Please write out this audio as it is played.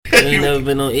ain't never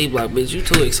been on E Block, bitch. You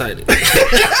too excited.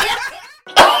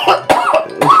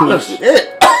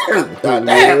 Shit. God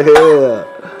damn. Yeah.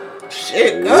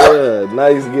 Shit, God. Yeah, now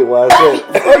you get why I said.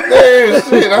 Fuck that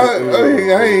shit. I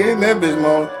ain't in that bitch,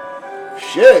 man.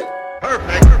 Shit.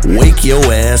 Wake your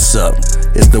ass up.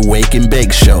 It's the Wake and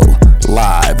Bake Show,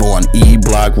 live on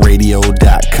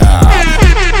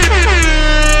eblockradio.com.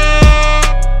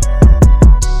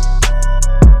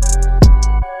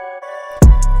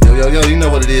 Yo, you know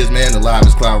what it is, man. The Live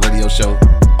Cloud Radio Show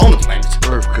on the planet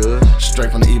Earth, cuz.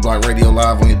 Straight from the E-Block Radio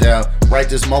live on your dial. Right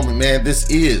this moment, man, this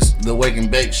is the Wake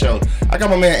and Bake Show. I got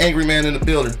my man Angry Man in the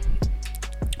building.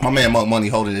 My man Monk Money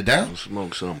holding it down.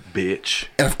 Smoke some bitch.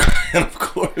 And of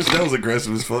course, that was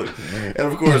aggressive as fuck. And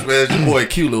of course, man, it's your boy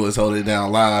Q Lewis holding it down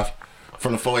live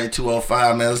from the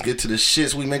 48205, man. Let's get to the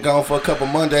shits. We been gone for a couple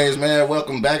Mondays, man.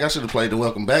 Welcome back. I should have played the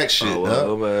welcome back shit,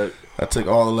 Back. I took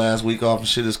all the last week off and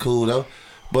shit is cool, though.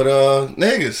 But,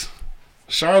 niggas,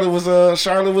 Charlotte was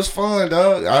fun,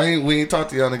 dog. We ain't talked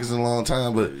to y'all niggas in a long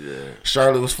time, but yeah.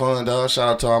 Charlotte was fun, dog. Shout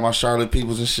out to all my Charlotte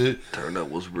peoples and shit. Turn Up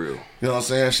was real. You know what I'm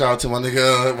saying? Shout out to my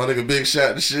nigga Big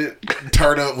Shot and shit.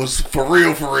 Turn Up was for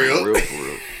real. For real.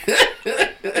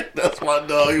 That's my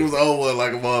dog. He was the old one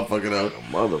like a motherfucker, though. A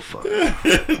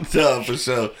motherfucker. Dog, for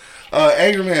sure.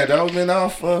 Angry Man, dog, was been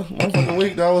off motherfucking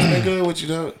week, dog. What's been good with you,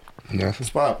 dog? Nothing. What's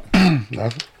poppin'?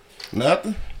 Nothing.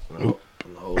 Nothing?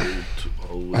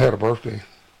 I had a birthday.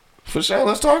 For sure.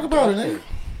 Let's talk about it, nigga.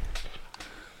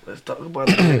 Let's talk about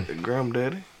it,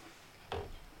 granddaddy.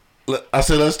 I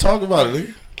said, let's talk about it,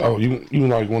 nigga. Oh, you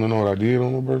like want to know what I did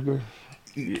on my birthday?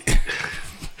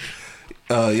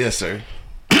 Yes, sir.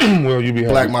 Well, you be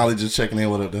happy. Black Molly just checking in.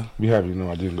 What up, though? Be happy to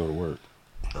know I didn't go to work.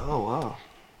 Oh, wow.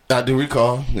 I do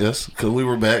recall, yes, because we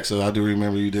were back, so I do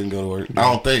remember you didn't go to work. I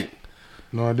don't think.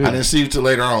 No, I didn't. I didn't see you till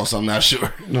later on, so I'm not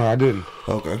sure. No, I didn't.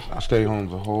 Okay. I stayed home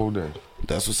the whole day.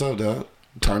 That's what's up, dog.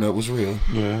 Turn Up was real.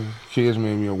 Yeah, kids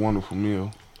made me a wonderful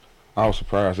meal. I was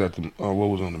surprised at what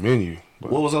was on the menu.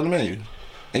 What was on the menu?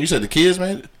 And you said the kids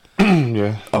made it?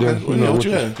 Yeah. Okay. What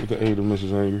you had? With the aid of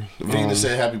Mrs. Angry. Venus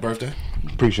said happy birthday.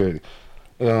 Appreciate it.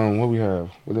 What we have?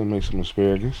 Well, they make some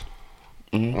asparagus,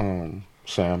 salmon,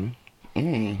 some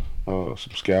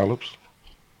scallops.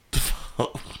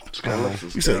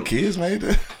 Scallops. You said kids made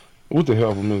that? With the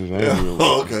help of Mrs. Angry.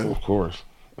 Oh, okay. Of course.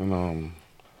 And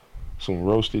some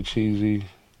roasted cheesy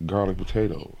garlic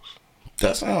potatoes.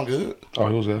 That sounds good. Oh,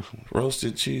 it was excellent.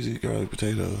 Roasted cheesy garlic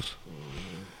potatoes.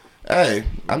 Hey,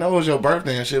 I know it was your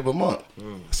birthday and shit, but Monk,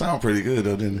 sound pretty good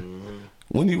though, didn't it?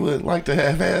 When you would like to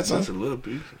have had something? It's a little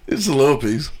piece. It's a little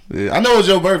piece. Yeah, I know it's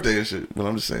your birthday and shit, but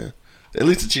I'm just saying. At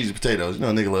least the cheesy potatoes. You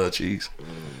know, nigga love cheese.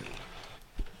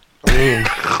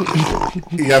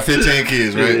 He got 15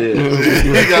 kids, right? Yeah.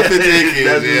 He got 15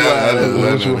 kids. Yeah, I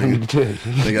know. They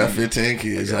They got 15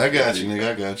 kids. I got you, nigga.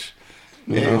 I got you.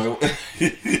 Anyway,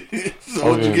 so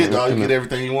what'd you get, dog? You get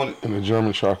everything you wanted? And a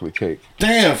German chocolate cake.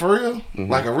 Damn, for real? Mm-hmm.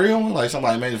 Like a real one? Like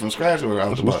somebody made it from scratch or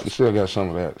out the box? Still got some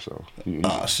of that, so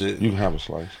shit. You can have a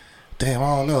slice. Damn,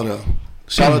 I don't know though.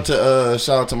 Shout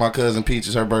out to my cousin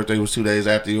Peaches. Her birthday was 2 days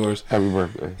after yours. Happy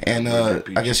birthday. And I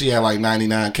guess she had like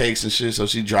 99 cakes and shit, so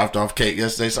she dropped off cake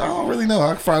yesterday. So I don't really know.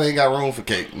 I probably ain't got room for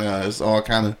cake. Nah, it's all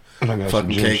kind of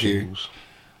fucking cake here.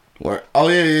 Where? Oh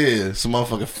yeah. Some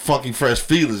motherfucking funky fresh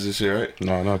feelers and shit, right?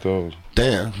 No, not those.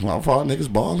 Damn, my fault.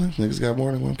 Niggas balling. Niggas got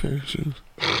more than one pair of shoes.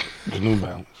 The New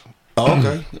Balance. Oh,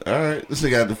 okay. All right. This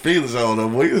nigga got the feelers on though.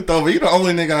 Boy, you the only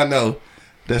nigga I know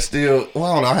that still. Well,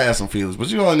 I don't know. I had some feelers, but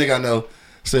you the only nigga I know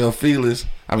sell feelers.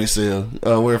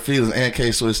 Wear feelers and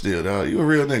K-Swiss still, dog. You a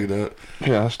real nigga, dog.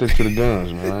 Yeah, I stick to the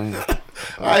guns, man.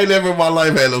 I ain't never in my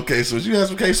life had no K-Swiss. You had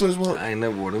some K-Swiss, bro? I ain't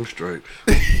never wore them stripes.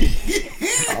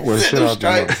 I wear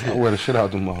the shit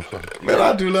out them motherfuckers. Man,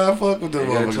 I do not fuck with them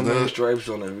motherfuckers. Got too many motherfuckers. stripes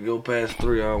on it. If you go past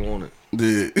 3, I don't want it.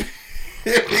 Dude.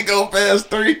 If you go past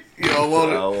 3, you don't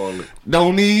want it. I don't want it.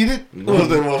 Don't need it. What was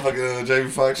that motherfucking Jamie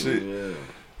Foxx shit? Yeah.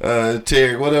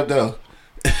 Terry, what up, though?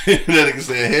 That nigga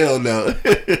said, hell no.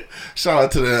 Shout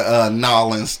out to the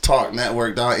Nolans Talk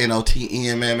Network, dog.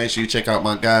 NOTN, man. Make sure you check out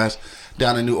my guys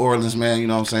down in New Orleans, man. You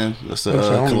know what I'm saying? That's a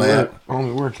collab. I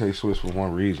only wear K-Swiss for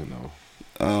one reason, though.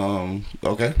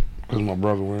 Okay. Because my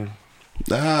brother wear them.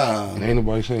 And ain't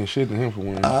nobody saying shit to him for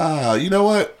wearing them. You know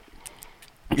what?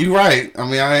 You right. I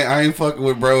mean, I ain't fucking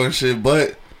with bro and shit,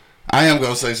 but I am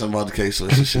going to say something about the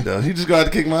K-Swiss and shit, though. He just got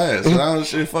to kick my ass. So I don't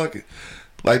shit, fuck it.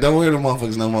 Like, don't wear the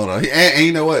motherfuckers no more, though. And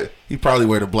you know what? He probably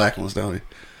wear the black ones, don't he?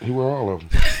 He wear all of them.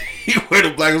 He wear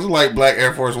the black ones, like black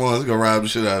Air Force Ones. He gonna ride the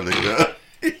shit out of nigga.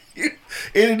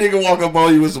 Any nigga walk up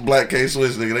on you with some black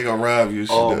K-Swiss, nigga, they gonna rob you. And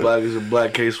shit, All though. black is a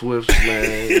black K-Swift,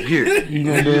 man. Here, You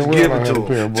know damn just well give I it had to a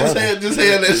pair him. of Just black. hand that Just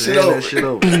shit hand over. that shit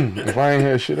over. If I ain't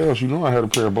had shit else, you know I had a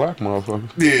pair of black motherfuckers.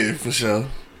 Yeah, for sure.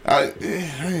 I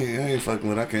ain't fucking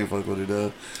with it. I can't fuck with it,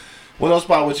 dog. What else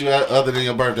spot with you other than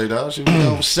your birthday, dog? Shit, we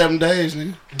done 7 days,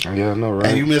 nigga. Yeah, I know, right?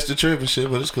 And you missed the trip and shit,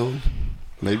 but it's cool.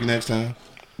 Maybe next time.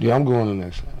 Yeah, I'm going the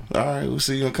next time. All right, we'll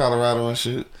see you in Colorado and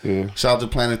shit. Yeah. Shout out to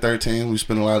Planet 13. We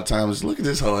spend a lot of time. Just look at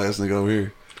this whole ass nigga over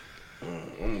here.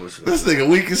 I'm listening. This nigga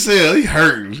weak as hell. He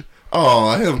hurting.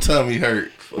 Oh, him tummy hurt.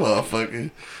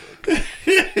 Motherfucker. That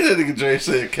nigga Dre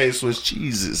said K-Swiss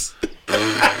cheeses.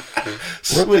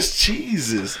 Swiss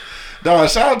cheeses. Dog,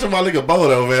 shout out to my nigga Bo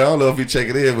though, man. I don't know if he check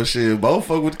it in, but shit, Bo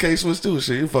fuck with the K-Swiss too.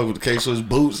 Shit, you fuck with the K-Swiss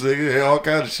boots, nigga, all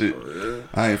kind of shit.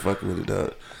 I ain't fucking with it,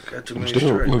 dog. Got too I'm many still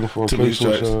strikes. looking for a Too many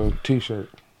K-Swiss t-shirt.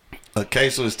 A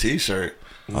K-Swiss t-shirt.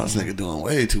 Oh, this nigga doing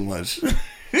way too much.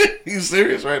 You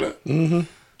serious right now? Mm-hmm.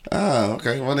 Ah,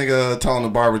 okay. My nigga Tone the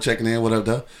Barber checking in. What up,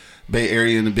 though? Bay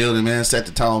Area in the building, man. Set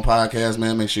the Tone podcast,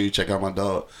 man. Make sure you check out my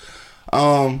dog.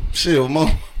 Shit,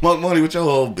 money with your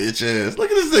whole bitch ass.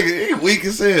 Look at this nigga. He weak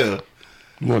as hell.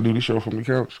 You want to do the show from the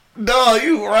couch? Dog,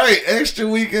 you right. Extra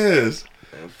weak ass.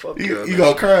 Man, fuck You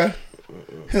gonna cry?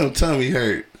 Him tummy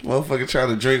hurt. Motherfucker trying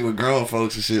to drink with grown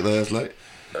folks and shit last night.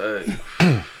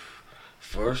 Hey,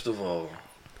 first of all,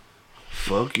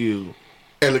 fuck you.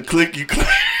 And the click you clap.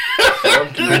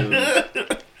 Fuck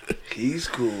you. He's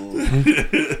cool.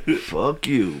 Fuck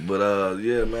you. But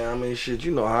yeah, man, I mean shit,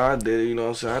 you know how I did it, you know what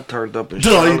I'm saying? I turned up and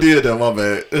shit. No, he did that, my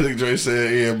bad. I think Dre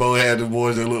said, yeah, Bo had the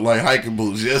boys that look like hiking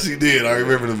boots. Yes, he did. I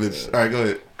remember the bitch. All right, go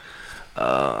ahead.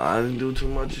 I didn't do too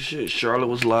much of shit. Charlotte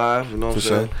was live, you know what I'm For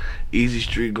saying? sure. Easy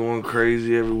Street going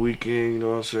crazy every weekend, you know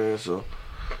what I'm saying? So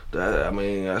that, I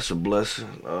mean, that's a blessing.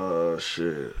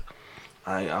 Shit.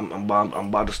 I'm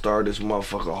about to start this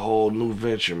motherfucker whole new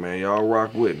venture, man. Y'all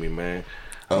rock with me, man.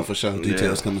 Oh, for sure.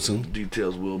 Details Yeah. coming soon.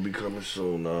 Details will be coming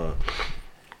soon.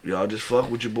 Y'all just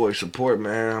fuck with your boy. Support,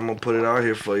 man. I'm gonna put it out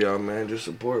here for y'all, man. Just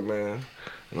support, man.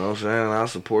 You know what I'm saying? I'll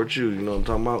support you. You know what I'm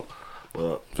talking about?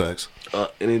 But Facts.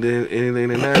 anything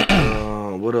in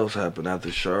that. What else happened after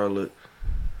Charlotte?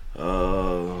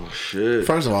 Shit.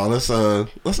 First of all, let's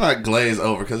not glaze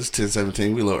over because it's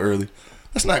 10:17. We a little early.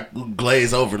 Let's not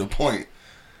glaze over the point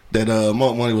that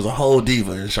Monk Money was a whole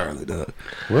diva in Charlotte, dog.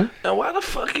 What? Now why the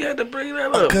fuck you had to bring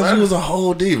that up? Because man? he was a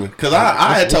whole diva. Because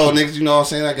I had told niggas, you know what I'm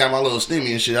saying, I got my little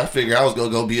stimmy and shit. I figured I was going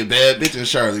to go be a bad bitch in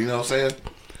Charlotte, you know what I'm saying?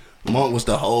 Monk was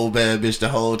the whole bad bitch the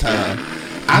whole time.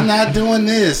 I'm not doing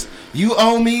this. You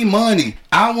owe me money.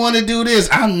 I want to do this.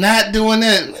 I'm not doing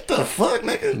that. What the fuck,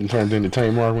 nigga? You turned into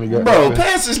Tamar when he got Bro, back there?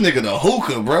 pass this nigga the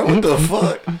hookah, bro. What the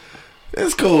fuck?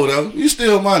 It's cool, though. You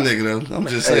still my nigga, though. I'm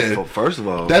just Hey, saying. well, first of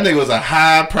all, That nigga was a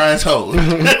high price hoe. and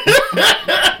You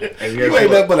guess ain't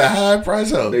what? nothing but a high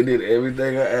price hoe. They did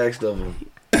everything I asked of them.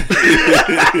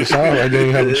 It sounded like they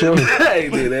didn't have a choice. They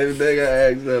did everything I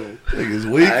asked of them. Niggas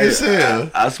weak as hell.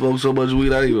 I smoked so much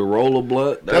weed I didn't even roll a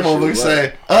blunt. That motherfucker shit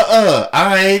say,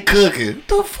 I ain't cooking.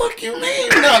 The fuck you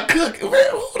mean you not cooking?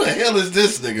 Man, who the hell is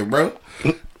this nigga, bro?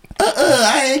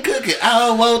 I ain't cooking. I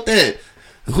don't want that.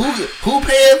 Who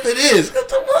paying for this? What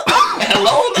the fuck?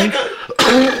 Hello,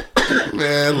 nigga.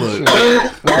 Man, look.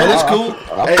 But it's cool.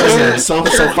 Hey, so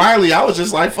finally, I was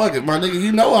just like, fuck it, my nigga.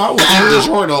 You know I will eat this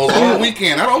Hornos all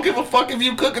weekend. I don't give a fuck if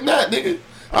you cooking that, nigga.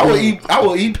 I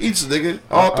will eat pizza, nigga,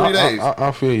 all 3 days.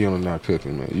 I feel you on not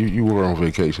cooking, man. You were on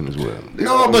vacation as well.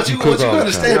 No, but you cook all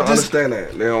the They understand. don't Just, understand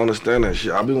that. They don't understand that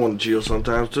shit. I be wanting to chill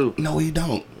sometimes too. no, he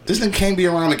don't. This nigga can't be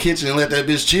around the kitchen and let that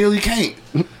bitch chill. He can't.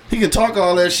 He can talk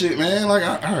all that shit, man. Like,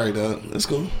 all right, dog. That's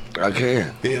cool. I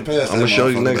can. Yeah, pass I'm gonna show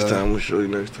you next dog. time. I'm gonna show you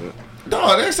next time.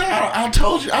 Dog, next time I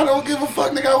told you I don't give a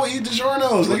fuck, nigga. I will eat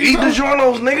DiGiorno's. Nigga. Eat the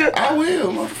Jornos, nigga. I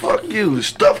will, motherfucker. Fuck you.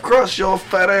 Stuffed crust your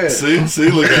fat ass. See,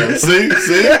 look at him. See,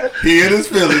 he in his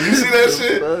feelings. You see that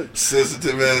shit?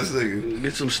 Sensitive ass nigga.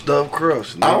 Get some stuffed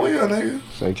crust. I Nigga. will, nigga.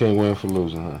 So you can't win for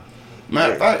losing, huh?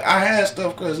 Matter of fact, I had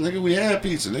stuffed crust, nigga. We had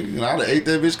pizza, nigga. And I ate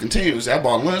that bitch continuously. I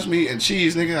bought lunch meat and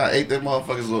cheese, nigga. I ate that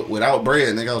motherfuckers without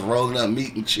bread, nigga. I was rolling up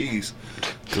meat and cheese.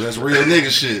 Cause that's real nigga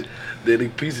shit. Then the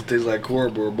pizza tastes like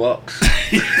cardboard box.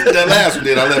 That last one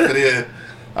did.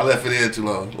 I left it in too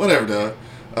long. Whatever,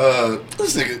 dog.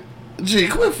 This nigga, G,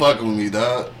 quit fucking with me,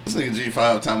 dog. This nigga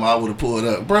G5 time I would have pulled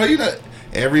up. Bro, you know,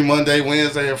 every Monday,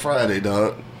 Wednesday, and Friday,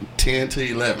 dog. 10 to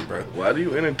 11, bro. Why do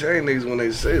you entertain niggas when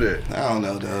they say that? I don't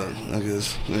know, dog. I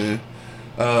guess, man.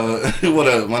 What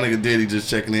up? My nigga Diddy just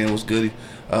checking in. What's goody?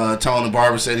 Tone the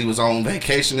Barber said he was on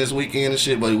vacation this weekend and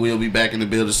shit, but he will be back in the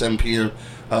building 7 p.m.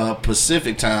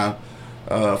 Pacific time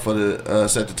for the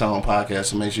Set the Tone podcast.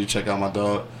 So make sure you check out my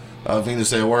dog. Venus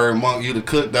said, word, Monk, you the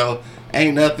cook, though.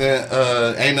 ain't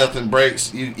nothing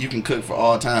breaks. You can cook for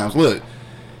all times. Look,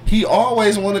 he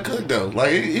always want to cook though.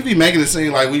 Like he be making it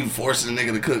seem like we forcing the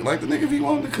nigga to cook. Like the nigga be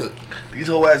wanting to cook. These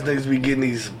whole ass niggas be getting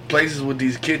these places with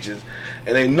these kitchens,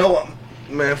 and they know I'm.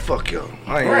 Man, fuck y'all.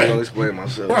 I ain't even gonna explain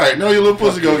myself. Right, know your little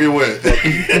pussy gonna get wet.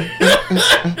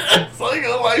 So you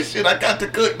gonna like shit, I got to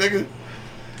cook, nigga.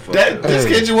 This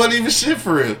kitchen wasn't even shit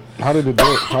for real. How did the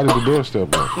door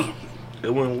step up?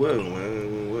 It went well,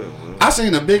 man. I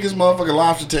seen the biggest motherfucking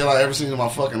lobster tail I ever seen in my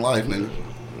fucking life, nigga.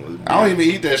 I don't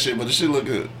even eat that shit, but the shit look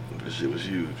good. That shit was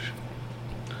huge.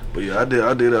 But yeah, I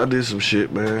did some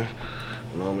shit, man.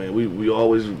 You know what I mean? We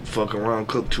always fuck around,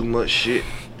 cook too much shit.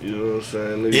 You know what I'm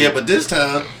saying? Nigga. Yeah, but this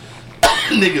time,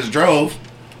 niggas drove,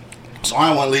 so I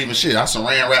ain't want to leave shit. I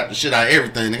saran wrapped the shit out of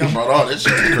everything. Nigga, I brought all that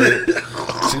shit to the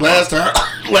crib. See,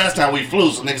 last time we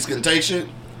flew, so niggas couldn't take shit.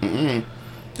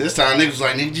 This time, niggas was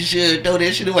like, nigga, you should throw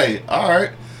that shit away. All right.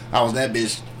 I was that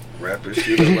bitch. Rapping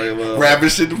shit up like Rapping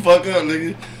shit the fuck up,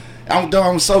 nigga.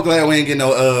 I'm so glad we ain't get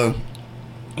no,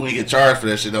 we ain't get charged for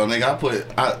that shit, though, nigga.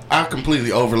 I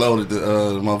completely overloaded the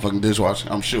motherfucking dishwasher,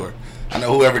 I'm sure. I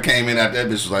know whoever came in after that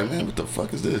bitch was like, man, what the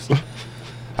fuck is this?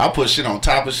 I put shit on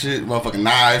top of shit, motherfucking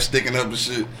knives sticking up and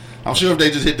shit. I'm sure if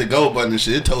they just hit the go button and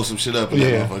shit, it told some shit up.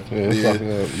 Yeah, it's fucking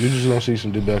up. You just don't see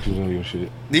some deductions on your shit.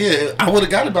 Yeah, I would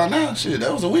have got it by now. Shit,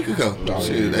 that was a week ago. Oh,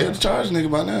 Shit, yeah. they had to charge a nigga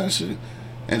by now and shit.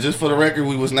 And just for the record,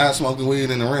 we was not smoking weed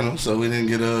in the rental, so we didn't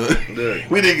get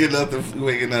we didn't get nothing.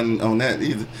 We ain't get nothing on that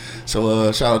either. So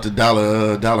shout out to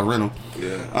Dollar Rental.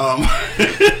 Yeah.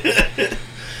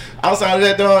 Outside of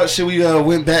that, dog, shit, we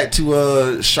went back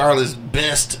to Charlotte's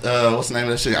Best. What's the name of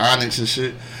that shit? Onyx and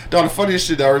shit. Dog, the funniest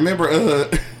shit, dog. Remember,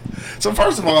 so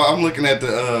first of all, I'm looking at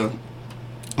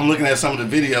some of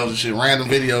the videos and shit, random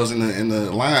videos in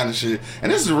the line and shit.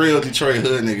 And this is real Detroit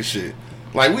hood nigga shit.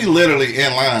 Like, we literally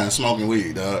in line smoking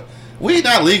weed, dog. Weed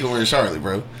not legal in Charlotte,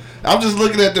 bro. I'm just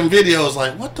looking at them videos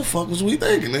like, what the fuck was we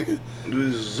thinking, nigga?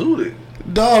 We zooted.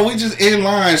 Dog, we just in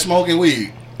line smoking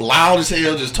weed. Loud as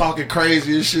hell, just talking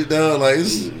crazy and shit, dog. Like,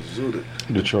 it's Zooted.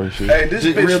 Detroit shit. Hey, this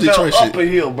bitch Detroit fell shit. up a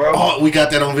hill, bro. Oh, we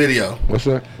got that on video. What's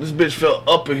that? This bitch fell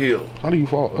up a hill. How do you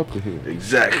fall up the hill?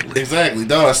 Exactly,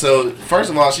 dog. So,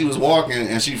 first of all, she was walking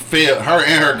and she fell. Her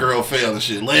and her girl fell and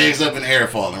shit. Legs up in the air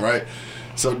falling, right?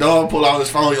 So, dog pulled out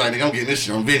his phone. He's like, nigga, I'm getting this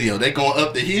shit on video. They going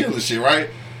up the hill and shit, right?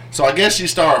 So, I guess she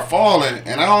started falling,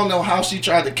 and I don't know how she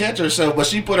tried to catch herself, but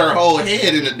she put her whole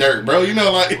head in the dirt, bro. You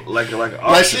know, like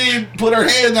she put her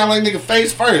head down like nigga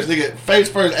face first,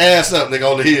 ass up, nigga,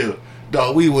 on the hill.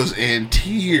 Dog, we was in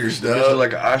tears, dog. This is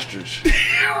like an ostrich.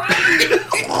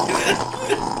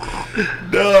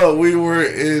 Dog, we were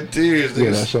in tears.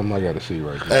 Yeah, that's something I got to see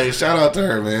right there. Hey, shout out to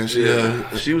her, man. She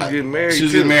was getting married. She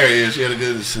was getting married. Yeah, she had a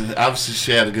good. Obviously,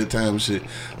 she had a good time and shit.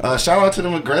 Shout out to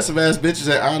them aggressive ass bitches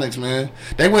at Onyx, man.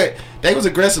 They was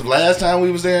aggressive last time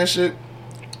we was there and shit,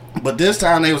 but this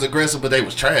time they was aggressive, but they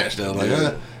was trash though. Like,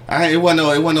 it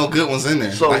wasn't no good ones in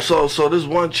there. So this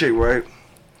one chick, right?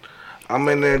 I'm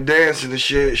in there dancing and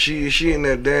shit. She in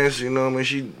there dancing, you know what I mean?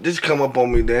 She just come up on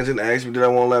me dancing, asked me did I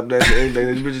want to lap dance or anything.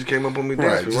 This bitch just came up on me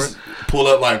dancing, right? Pull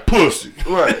up like pussy.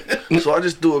 Right. So I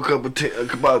just threw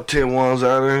about 10 ones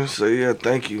out there and say, yeah,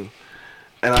 thank you.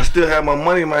 And I still had my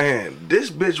money in my hand. This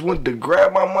bitch went to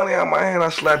grab my money out of my hand.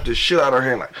 I slapped the shit out of her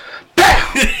hand like, BAM!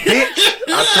 Bitch!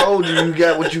 I told you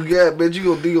got what you got, bitch.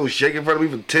 You gonna shake in front of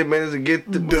me for 10 minutes and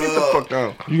get the fuck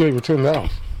down. You gave her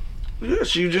 $10. Yeah,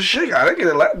 she just shake. I didn't get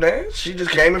a lap dance. She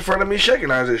just came in front of me shaking.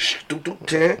 I just 10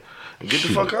 and get the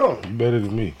fuck on. You better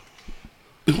than me.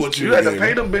 What you had to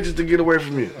pay them bitches to get away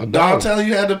from you. Dog, I'm telling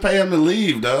you had to pay them to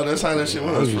leave, dog. That's how that shit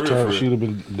was. She'd have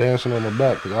been dancing on my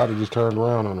back because I'd have just turned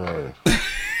around on her ass.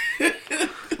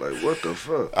 Like, what the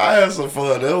fuck? I had some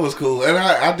fun. That was cool. And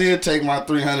I did take my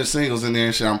 300 singles in there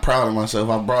and shit. I'm proud of myself.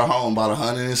 I brought home about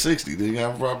 160.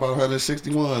 I brought about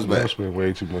 161s back. I spent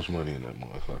way too much money in that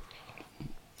motherfucker.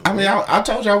 I mean, I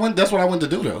told you that's what I went to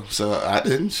do though. So I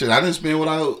didn't spend what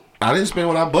I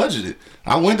budgeted.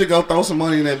 I went to go throw some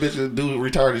money in that bitch and do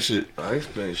retarded shit. I ain't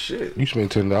spent shit. You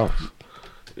spent $10.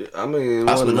 I mean,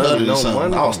 I spent money.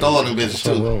 I was throwing them bitches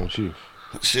Something too. wrong with you.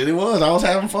 Shit, it was. I was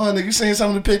having fun, nigga. You seen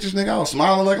some of the pictures, nigga? I was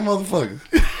smiling like a motherfucker.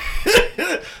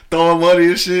 Throwing money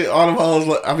and shit. All them hoes,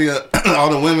 all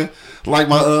the women like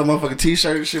my motherfucking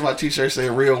t-shirt and shit. My t-shirt said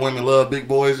 "Real women love big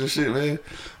boys" and shit, man.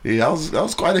 Yeah, I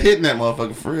was quite a hit in that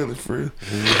motherfucker, for real.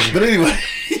 Mm-hmm. But anyway,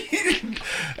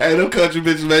 hey, them country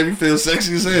bitches made me feel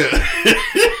sexy as hell.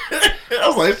 I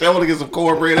was like, I want to get some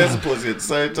cornbread and some pussy at the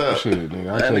same time. Shit,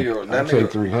 nigga, I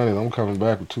take 300. I'm coming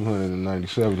back with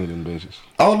 297 of them bitches.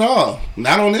 Oh no,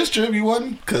 not on this trip you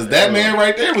wasn't, because that man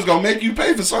right there was gonna make you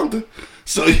pay for something.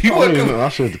 So you wasn't. I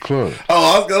said the club.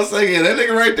 Oh, I was gonna say, yeah, that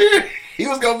nigga right there. He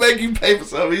was gonna make you pay for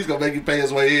something. He's gonna make you pay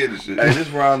his way in and shit. Hey, this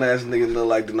round ass nigga look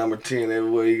like the number 10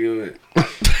 everywhere he went.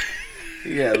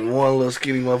 He had one little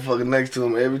skinny motherfucker next to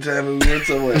him every time he went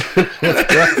somewhere.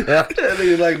 That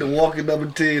nigga like the walking number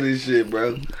 10 and shit,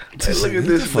 bro. Hey, look at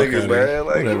this nigga, man.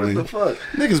 Like, what the fuck?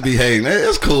 Niggas be hating.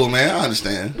 It's cool, man. I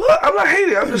understand. Look, I'm not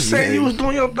hating. I'm just saying you was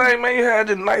doing your thing, man. You had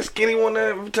the nice skinny one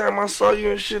there every time I saw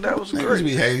you and shit. That was Niggas great.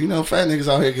 be hating. You know, fat niggas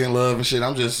out here getting love and shit.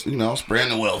 I'm just, I'm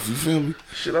spreading the wealth. You feel me?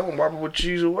 Shit, I'm gonna wipe it with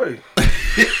cheese away.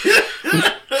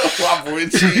 Waffle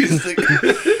with cheese. All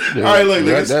right, look,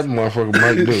 niggas. That motherfucker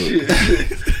might do it.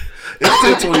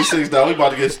 It's 10:26, dog. We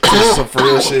about to get to some for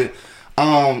real shit.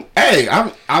 Hey,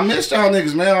 I missed y'all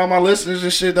niggas, man. All my listeners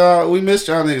and shit, dog. We missed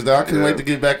y'all niggas, dog. I couldn't wait to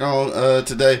get back on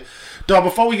today, dog.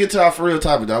 Before we get to our for real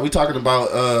topic, dog, we talking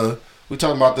about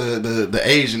the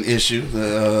Asian issue.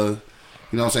 You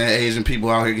know what I'm saying? Asian people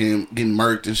out here getting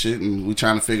murked and shit, and we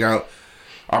trying to figure out,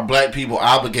 are black people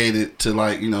obligated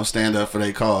to stand up for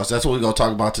their cause? That's what we gonna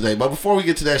talk about today. But before we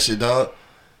get to that shit, dog,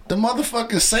 the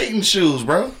motherfucking Satan shoes,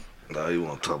 bro. Nah, you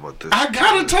want to talk about this? I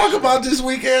gotta talk about this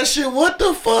weak ass shit. What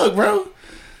the fuck, bro?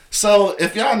 So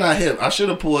if y'all not hip, I should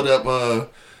have pulled up the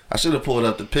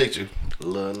picture.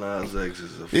 Lil Nas X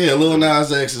is Lil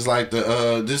Nas X is like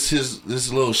the this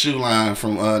little shoe line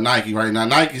from Nike right now.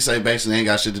 Nike say basically ain't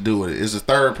got shit to do with it. It's a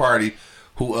third party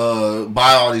who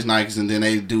buy all these Nikes and then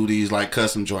they do these like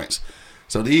custom joints.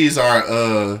 So these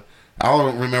are I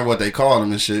don't remember what they call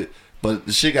them and shit, but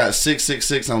the shit got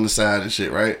 666 on the side and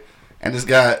shit, right? And it's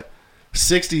got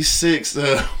 66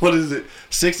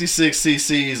 66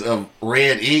 cc's of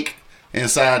red ink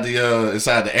inside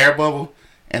the air bubble,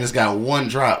 and it's got one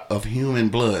drop of human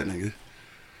blood, nigga.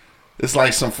 It's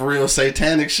like some for real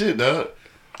satanic shit, dog.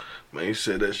 Man, you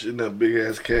said that shit, and that big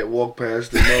ass cat walked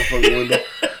past the motherfucking window.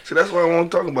 See, that's why I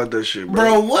want to talk about that shit, bro.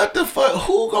 Bro, what the fuck?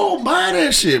 Who gonna buy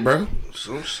that shit, bro?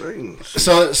 Some Satan.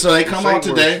 So they come out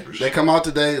today. Worshippers. They come out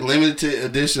today. Limited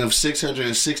edition of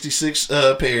 666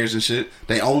 pairs and shit.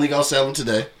 They only gonna sell them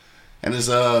today, and it's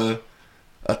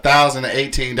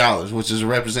 $1,018, which is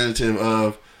representative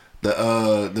of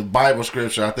the Bible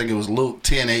scripture. I think it was Luke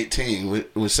 10:18,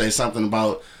 which say something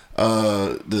about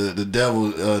the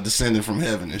devil descending from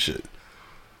heaven and shit.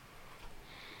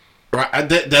 Right,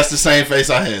 that's the same face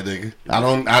I had, nigga. I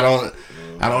don't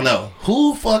know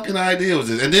who fucking idea was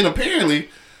this. And then apparently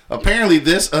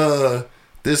this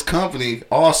company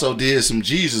also did some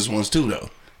Jesus ones too, though.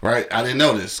 Right? I didn't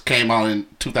know this. Came out in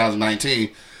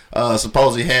 2019.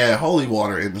 Supposedly had holy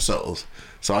water in the soles.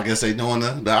 So I guess they doing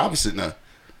the opposite now.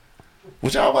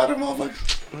 What y'all about them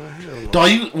motherfuckers?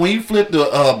 Dog, when you flip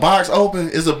the box open,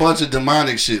 it's a bunch of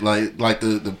demonic shit, like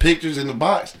the pictures in the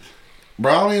box.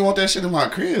 Bro, I don't even want that shit in my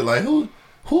crib. Like, who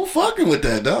fucking with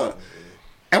that, dog?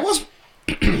 And what's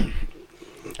wrong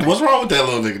with that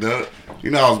little nigga, dog? You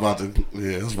know I was about to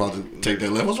take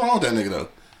that left. What's wrong with that nigga, though?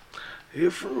 He a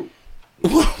fruit.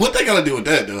 What they gotta do with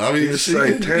that, though? I mean, He's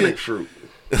a satanic fruit.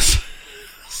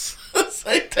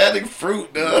 Satanic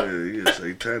fruit, dog. Yeah, he a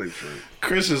satanic fruit.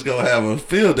 Christian's gonna have a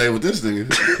field day with this nigga.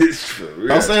 It's for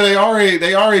real. I'm saying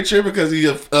they already tripping because he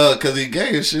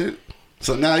gay and shit.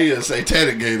 So now he a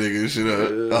satanic gay nigga and shit.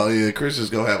 Oh yeah,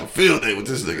 Christian's gonna have a field day with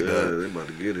this nigga, dog. Yeah, they about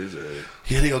to get his ass.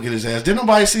 Yeah, they gonna get his ass. Didn't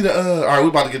nobody see the all right, we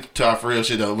about to get to our for real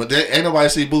shit though. But ain't nobody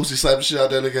see Boosie slapping shit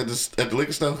out there at the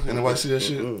liquor store? Ain't nobody see that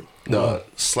shit? No,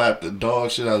 slapped the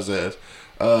dog shit out his ass.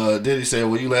 Diddy said,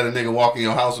 "Will you let a nigga walk in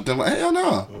your house with them?" Like, hell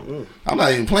no. I'm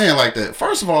not even playing like that.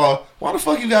 First of all, why the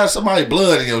fuck you got somebody's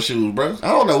blood in your shoes, bro? I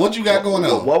don't know what you got going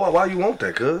on. Why you want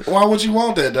that, cuz? Why would you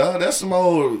want that, dog? That's some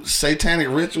old satanic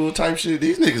ritual type shit.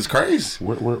 These niggas crazy.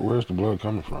 Where's the blood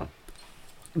coming from?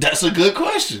 That's a good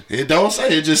question. It don't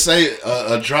say. It just say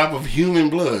a drop of human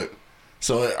blood.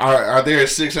 So are there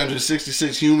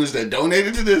 666 humans that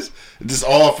donated to this? This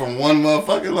all from one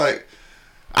motherfucker? Like,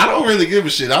 I don't really give a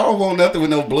shit. I don't want nothing with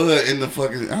no blood in the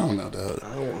fucking. I don't know, dog.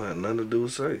 I don't want nothing to do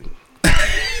with Satan.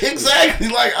 Exactly.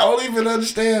 Like, I don't even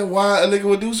understand why a nigga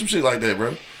would do some shit like that,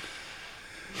 bro.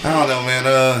 I don't know, man.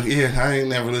 Yeah, I ain't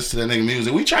never listened to that nigga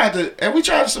music. We tried to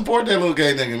support that little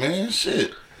gay nigga, man.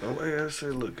 Shit. Nobody else say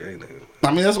little gay nigga.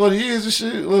 I mean, that's what he is and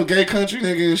shit. Little gay country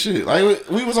nigga and shit. Like,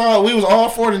 we was all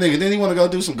for the nigga. Then he want to go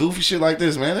do some goofy shit like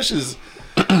this, man. That shit is...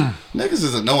 Niggas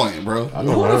is annoying, bro.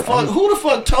 Who the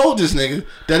fuck told this nigga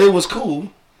that it was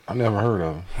cool? I never heard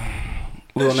of him.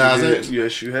 Lil Nas X?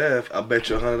 Yes, you have. I bet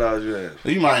you $100 you have.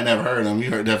 You might have never heard him. You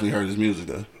definitely heard his music,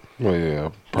 though. Well, yeah.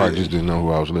 I probably just didn't know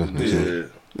who I was listening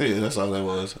to. Yeah, that's all that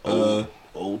was.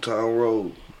 Old Town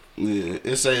Road. Yeah,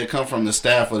 it say it come from the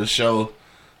staff of the show.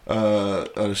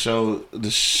 the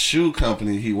shoe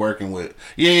company he working with.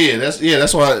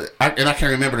 That's why I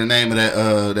can't remember the name of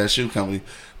that shoe company.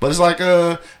 But it's like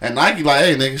and Nike like,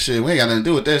 hey nigga, shit, we ain't got nothing to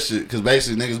do with that shit, because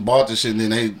basically niggas bought this shit and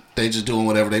then they just doing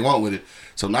whatever they want with it.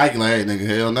 So Nike like, hey nigga,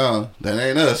 hell no, that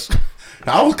ain't us.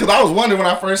 I was wondering when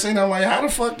I first seen it, I'm like, how the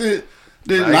fuck did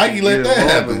Nike let that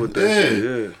happen? With that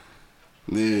shit,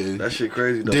 yeah, that shit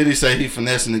crazy though. Did he say he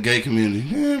finessing the gay community?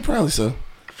 Yeah, probably so.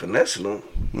 Finessing them?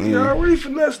 He already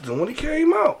finessed them when he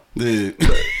came out. Yeah.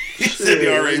 He said he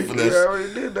already finessed. He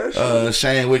already did that shit.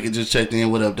 Shane Wicked just checked in.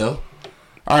 What up, though?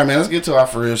 All right, man, let's get to our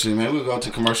for real shit, man. We'll go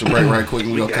to commercial break right quick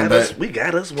and we'll come back. We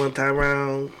got us one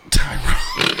Tyrone.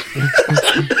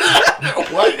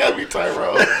 Why you gotta be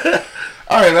Tyrone?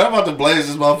 All right, man, I'm about to blaze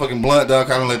this motherfucking blunt, dog.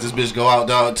 Kind of let this bitch go out,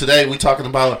 dog. Today we talking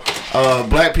about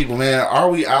black people, man. Are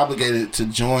we obligated to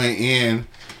join in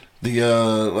the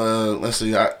let's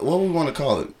see, what we want to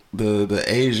call it? The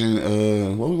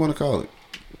Asian what we want to call it?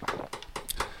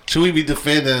 Should we be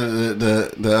defending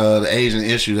the Asian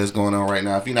issue that's going on right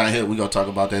now? If you're not here, we're gonna talk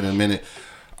about that in a minute.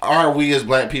 Are we as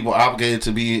black people obligated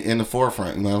to be in the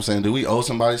forefront? You know what I'm saying? Do we owe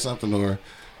somebody something, or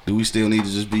do we still need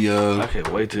to just be I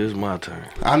can't wait till it's my turn.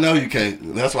 I know you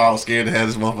can't. That's why I was scared to have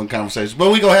this motherfucking conversation.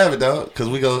 But we gonna have it, dog, because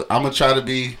I'm gonna try to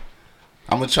be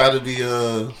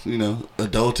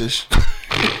adultish.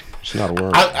 It's not a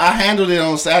word. I handled it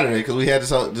on Saturday because we had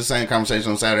the same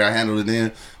conversation on Saturday. I handled it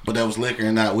then, but that was liquor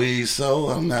and not weed, so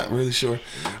I'm not really sure.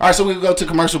 All right, so we'll go to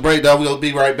commercial break, dog. We'll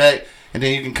be right back, and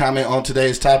then you can comment on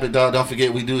today's topic, dog. Don't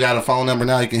forget, we do got a phone number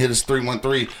now. You can hit us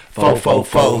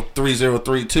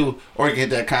 313-444-3032, or you can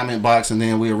hit that comment box, and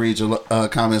then we'll read your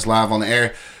comments live on the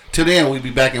air. Till then, we'll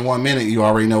be back in 1 minute. You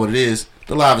already know what it is.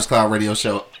 The Live Cloud Radio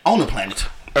Show on the planet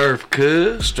Earth,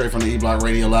 cuz. Straight from the E-Block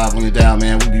Radio Live on the dial,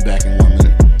 man. We'll be back in 1 minute.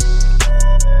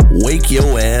 Wake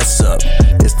your ass up.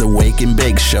 It's the Wake and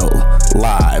Bake Show,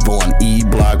 live on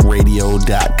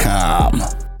eblockradio.com.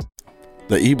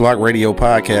 The E-Block Radio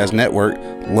Podcast Network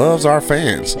loves our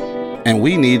fans, and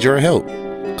we need your help.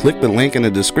 Click the link in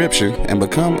the description and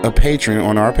become a patron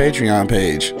on our Patreon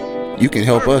page. You can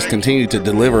help us continue to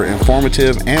deliver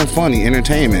informative and funny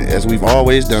entertainment as we've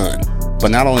always done.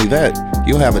 But not only that,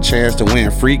 you'll have a chance to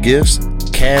win free gifts,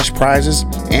 cash prizes,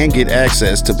 and get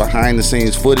access to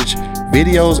behind-the-scenes footage,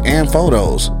 videos, and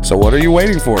photos. So what are you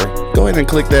waiting for? Go ahead and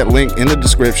click that link in the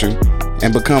description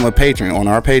and become a patron on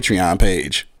our Patreon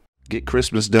page. Get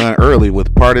Christmas done early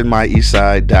with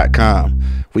PardonMyEastside.com.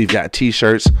 We've got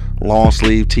t-shirts, long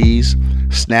sleeve tees,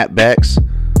 snapbacks,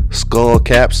 skull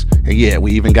caps, and yeah,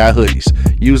 we even got hoodies.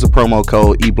 Use the promo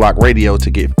code eBlockRadio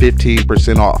to get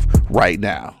 15% off right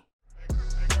now.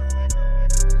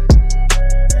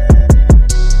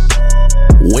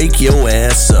 Wake your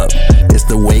ass up. It's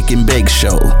the Wake and Bake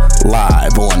Show,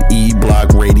 live on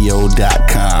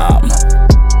eblockradio.com.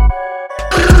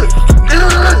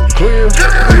 Clear.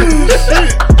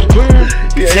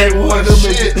 Yeah, what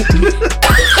shit.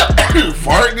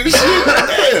 Farting and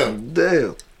shit.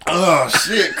 Damn. Oh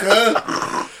shit, cuz.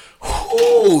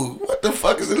 Ooh, what the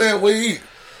fuck is in that weed?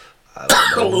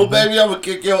 Little baby, I'm gonna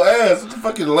kick your ass. What the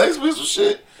fucking lace with some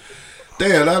shit?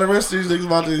 Damn, now the rest of these niggas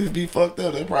about to be fucked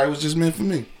up. That probably was just meant for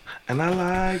me. And I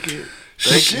like it.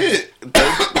 Shit.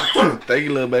 Thank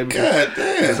you, little baby. God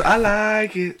damn. 'Cause I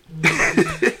like it.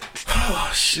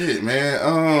 Oh shit, man.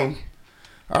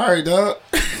 All right, dog.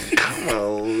 Come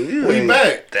on. We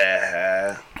back.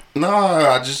 That high.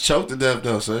 Nah, I just choked to death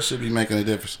though, so that should be making a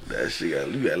difference. That shit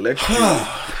got, you got electric.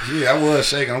 Yeah, I was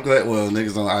shaking. I'm glad. Well,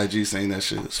 niggas on IG saying that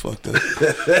shit is fucked up.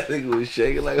 That nigga was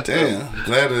shaking like a Damn.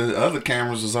 Glad the other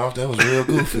cameras was off. That was real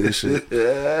goofy and shit.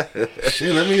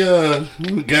 Shit, let me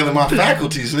gather my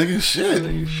faculties, nigga.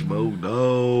 Shit. Smoke,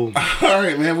 no. All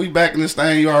right, man. We back in this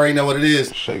thing. You already know what it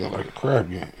is. Shaking like a crab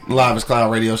game. Live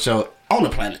Cloud Radio Show on the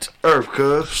planet. Earth,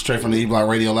 cuz. Straight from the E-Block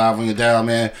Radio Live on your dial,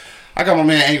 man. I got my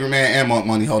man Angry Man and Monk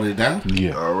Money holding it down.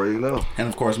 Yeah. I already know. And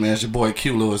of course, man, it's your boy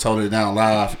Q Lewis holding it down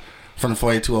live from the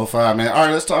 48205, man. All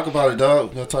right, let's talk about it,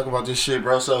 dog. Let's talk about this shit,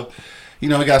 bro. So, you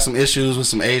know, we got some issues with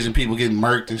some Asian people getting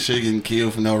murked and shit, getting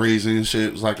killed for no reason and shit.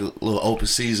 It was like a little open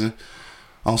season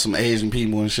on some Asian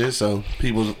people and shit. So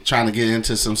people trying to get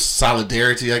into some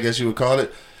solidarity, I guess you would call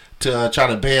it, to try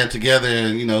to band together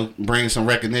and, you know, bring some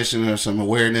recognition or some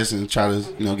awareness and try to,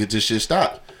 you know, get this shit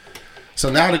stopped. So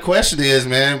now the question is,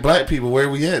 man, black people, where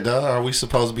we at, dog? Are we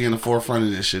supposed to be in the forefront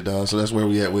of this shit, dog? So that's where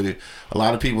we at with it. A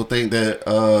lot of people think that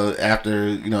after,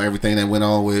 you know, everything that went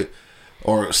on with,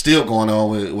 or still going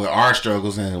on with our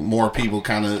struggles and more people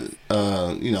kind of,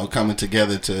 you know, coming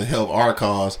together to help our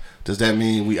cause, does that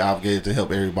mean we obligated to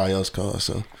help everybody else's cause?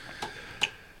 So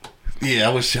Yeah,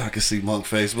 I wish y'all could see Monk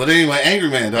face. But anyway, Angry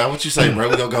Man, dog, what you say, bro?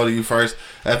 We're going to go to you first.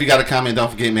 If you got a comment, don't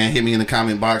forget, man, hit me in the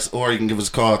comment box, or you can give us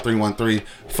a call,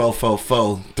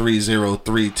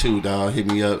 313-444-3032, dog. Hit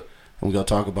me up, and we're going to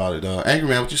talk about it, dog. Angry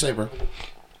Man, what you say, bro?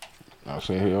 I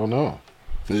say, hell no.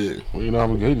 Yeah. We ain't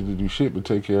obligated to do shit but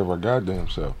take care of our goddamn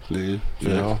self. Yeah. You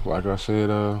know, like I said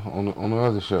on the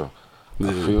other show. Yeah.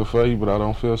 I feel for you, but I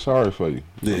don't feel sorry for you.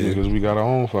 Yeah. Because we got our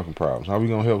own fucking problems. How we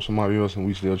gonna help somebody else and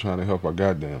we still trying to help our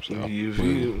goddamn self? You feel?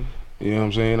 You know what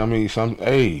I'm saying? I mean,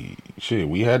 shit,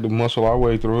 we had to muscle our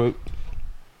way through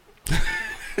it.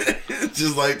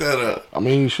 Just like that, I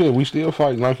mean, shit, we still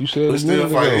fighting, like you said. We still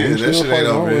fighting. We That still shit ain't fighting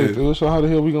our over way yet. through it. So how the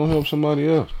hell we gonna help somebody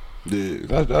else? Yeah.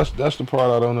 That's the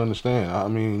part I don't understand. I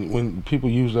mean, when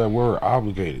people use that word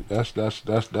obligated, that's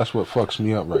what fucks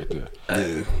me up right there.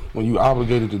 Yeah. When you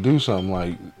obligated to do something,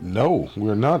 like, no,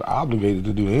 we're not obligated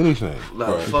to do anything. Not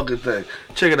a fucking thing.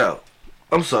 Check it out.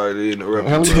 I'm sorry to interrupt.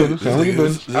 How you, many bro. business? How many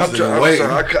business? This I'm nigga sorry. waiting.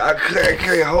 I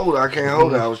can't hold it. I can't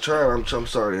hold it. I was trying. I'm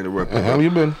sorry to interrupt. How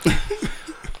you been?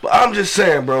 But I'm just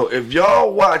saying, bro. If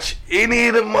y'all watch any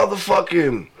of the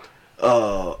motherfucking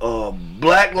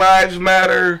Black Lives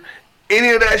Matter, any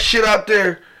of that shit out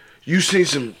there, you see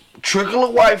some trickle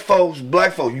of white folks,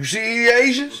 black folks. You see any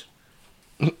Asians?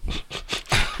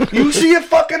 You see a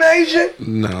fucking Asian?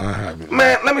 No, I haven't.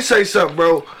 Man, let me say something,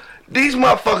 bro. These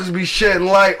motherfuckers be shedding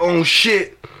light on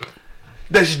shit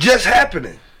that's just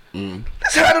happening.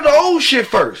 Let's handle the old shit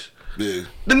first. Yeah.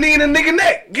 The knee in the nigga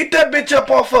neck. Get that bitch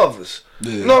up off of us.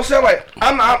 Yeah. You know what I'm saying? Like,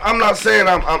 I'm not saying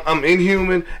I'm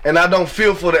inhuman, and I don't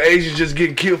feel for the Asians just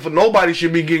getting killed. For nobody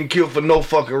should be getting killed for no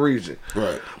fucking reason.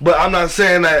 Right. But I'm not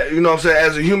saying that, you know what I'm saying,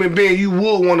 as a human being, you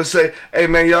would want to say, hey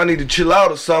man, y'all need to chill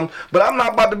out or something. But I'm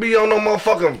not about to be on no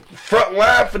motherfucking front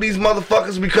line for these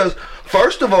motherfuckers because,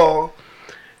 first of all,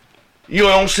 you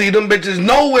don't see them bitches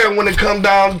nowhere when it come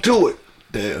down to it.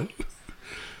 Damn.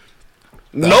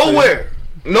 Nowhere.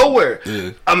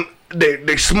 Yeah.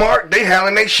 They smart, they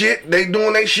handling their shit, they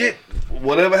doing their shit.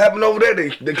 Whatever happened over there, they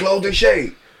close their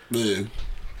shade. Yeah.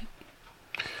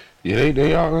 Yeah,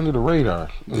 they are under the radar.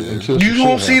 Until some You shit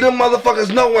won't see happens. them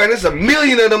motherfuckers nowhere, and there's 1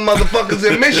 million of them motherfuckers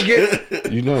in Michigan.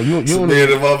 You know, you Some don't man,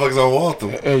 even, the motherfuckers don't want them.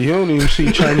 hey, you don't even see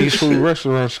Chinese food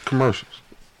restaurants commercials.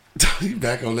 You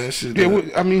back on that shit? Yeah,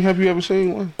 dog? I mean, have you ever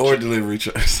seen one? Or delivery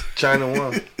trucks. China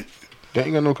one. They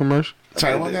ain't got no commercial.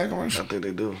 China one got a I commercial? think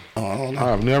they do. Oh, I don't know.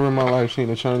 I've never in my life seen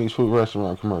a Chinese food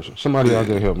restaurant commercial. Somebody out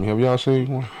there help me. Have y'all seen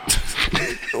one?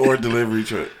 Or delivery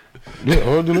truck. Yeah,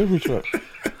 or a delivery truck.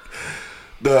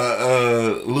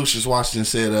 The Lucius Washington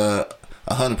said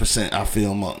 100% I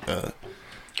feel Monk. Yeah,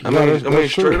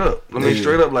 that's straight true. up.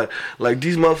 Straight up, like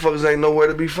these motherfuckers ain't nowhere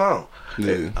to be found.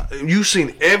 Yeah. You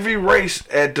seen every race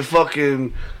at the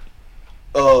fucking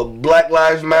Black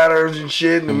Lives Matters and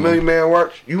shit and the Million Man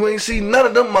March. You ain't seen none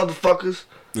of them motherfuckers.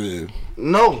 Yeah.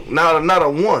 No, not a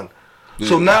one.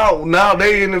 So now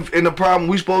they in the problem.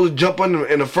 We supposed to jump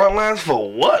in the front lines for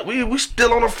what? We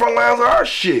still on the front lines of our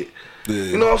shit. Yeah.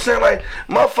 You know what I'm saying? Like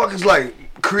motherfuckers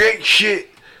like create shit.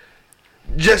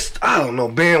 Just I don't know,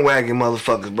 bandwagon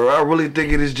motherfuckers, bro. I really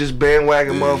think it is just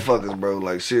bandwagon motherfuckers, bro.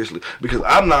 Like seriously, because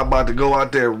I'm not about to go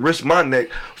out there and risk my neck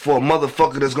for a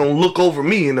motherfucker that's gonna look over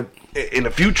me in the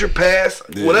future, past,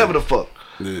 whatever the fuck.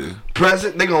 Yeah.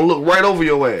 Present, they gonna look right over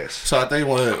your ass. So I think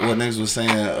what niggas was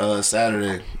saying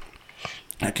Saturday,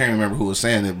 I can't remember who was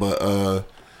saying it, but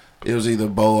it was either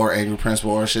Bo or Angry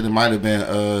Principal or shit. It might have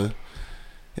been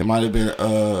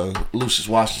Lucius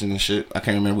Washington and shit. I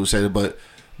can't remember who said it, but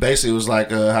basically it was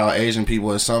like how Asian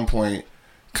people at some point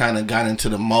kind of got into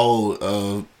the mold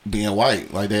of being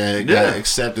white, like they got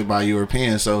accepted by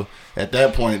Europeans. So at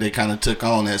that point they kind of took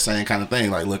on that same kind of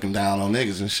thing, like looking down on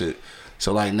niggas and shit.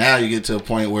 So like now you get to a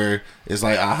point where it's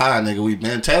like, aha, nigga, we've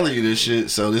been telling you this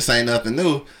shit, so this ain't nothing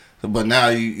new. But now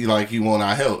you want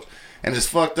our help, and it's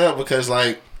fucked up because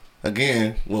like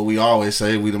again, what we always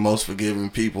say, we the most forgiving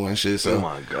people and shit. So, Oh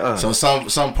my God. So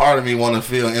some part of me want to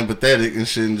feel empathetic and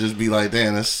shit, and just be like,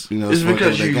 damn, that's It's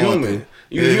because you're human.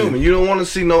 You're human. You don't want to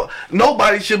see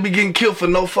nobody should be getting killed for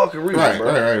no fucking reason,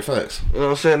 bro. Right, facts. You know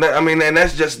what I'm saying? And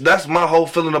that's my whole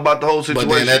feeling about the whole situation.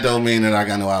 But then that don't mean that I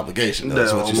got no obligation.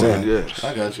 That's what you're saying. Yes.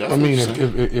 I got you. I mean,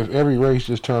 if every race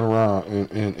just turn around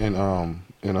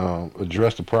and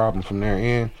address the problem from their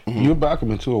end, you'll back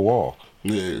them into a wall.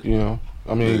 Yeah. You know,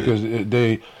 I mean, because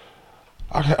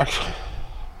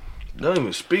don't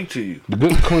even speak to you. the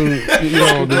good clean, you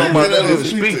know, Don't don't even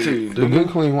speak to you. the good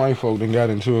clean white folk then got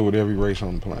into it with every race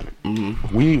on the planet.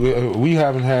 We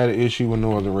haven't had an issue with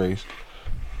no other race.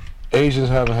 Asians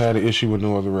haven't had an issue with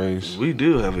no other race. We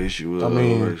do have an issue with I other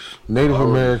mean, race. Native Always.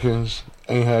 Americans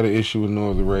ain't had an issue with no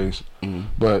other race,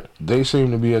 but they seem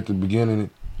to be at the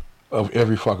beginning of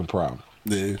every fucking problem.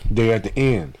 Yeah. They're at the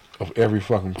end of every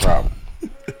fucking problem.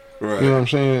 Right. You know what I'm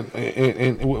saying?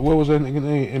 And what was that nigga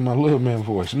name in my little man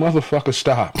voice? Motherfucker,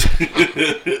 stop.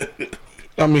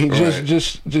 I mean,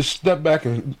 just step back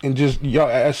and just, y'all,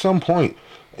 at some point,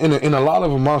 and a lot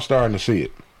of them I'm starting to see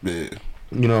it. Yeah.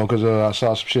 You know, because I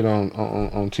saw some shit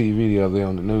on TV the other day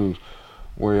on the news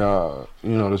where,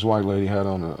 you know, this white lady had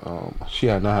on she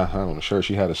had not had on a shirt,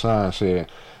 she had a sign said,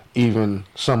 even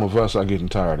some of us are getting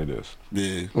tired of this.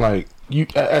 Yeah. Like, you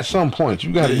at some point,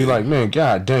 you got to be like, man,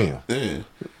 god damn. Yeah.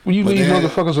 Will you leave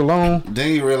motherfuckers alone?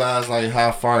 Then you realize, like,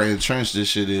 how far entrenched this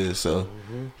shit is, so...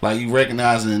 Like, you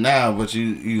recognizing it now, but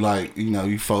you like, you know,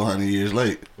 you 400 years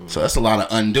late. So that's a lot of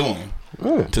undoing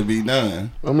to be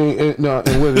done. I mean,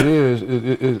 and what it is,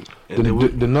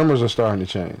 the numbers are starting to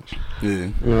change. Yeah.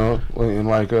 You know, and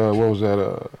like, what was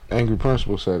that? Angry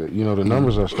Principal said it. You know, the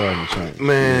numbers are starting to change.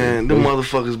 Man, them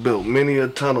motherfuckers built many a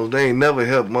tunnels. They ain't never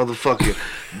helped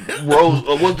motherfucking Rose.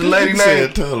 What's the lady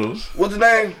name? Tunnels. What's the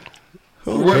name?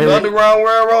 The Underground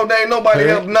Railroad, they ain't nobody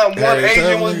helped. Not one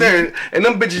Asian was there. And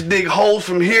them bitches dig holes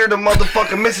from here to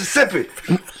motherfucking Mississippi.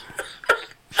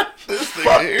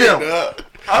 Fuck them.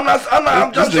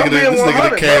 I'm just being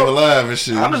 100, came bro. alive and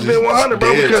shit. I'm just being 100,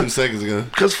 bro. Dead Because 2 seconds ago.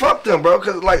 Cause fuck them, bro.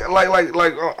 Cause like I'm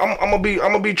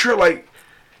gonna be true. Like,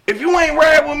 if you ain't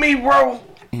ride with me, bro,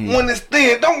 when it's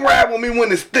thin, don't ride with me when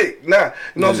it's thick. Nah,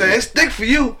 you know what I'm saying? It's thick for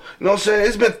you. You know what I'm saying?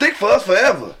 It's been thick for us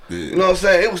forever. Yeah. You know what I'm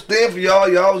saying? It was thin for y'all.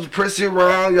 Y'all was prissy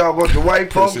around. Y'all got the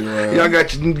white folks. Y'all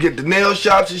got you get the nail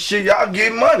shops and shit. Y'all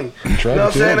getting money. You know what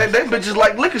I'm saying? They bitches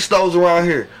like liquor stores around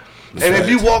here. And if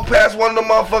you walk past one of them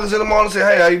motherfuckers in the morning and say,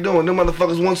 hey, how you doing? Them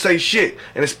motherfuckers won't say shit.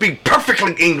 And they speak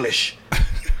perfectly English.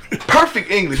 Perfect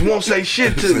English, won't say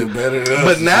shit to them.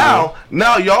 But now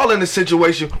y'all in a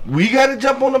situation, we gotta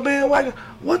jump on the bandwagon.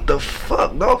 What the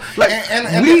fuck, though? Like,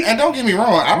 and don't get me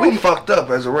wrong, we fucked up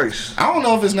as a race. I don't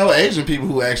know if it's no Asian people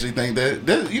who actually think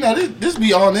that you know, this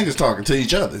be all niggas talking to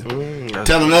each other,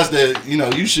 telling us that, you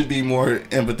know, you should be more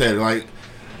empathetic, like.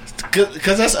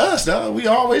 Cause that's us, dog. We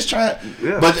always try,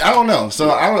 but I don't know.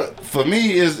 So for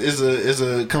me, is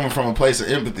a coming from a place of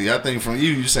empathy. I think from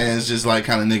you saying it's just like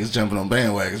kind of niggas jumping on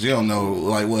bandwagons. You don't know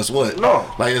like what's what. No,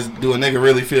 like do a nigga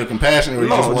really feel compassion, or you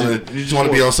just want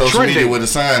to be on social media with a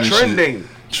sign and shit?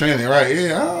 Trending, right?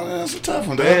 Yeah, that's a tough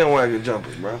one, dog. Bandwagon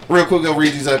jumpers, bro. Real quick, go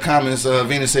read these comments.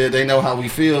 Venus said, they know how we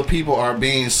feel. People are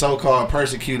being so-called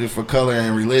persecuted for color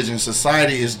and religion.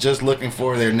 Society is just looking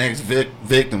for their next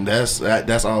victim. That's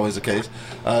always the case.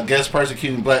 Guess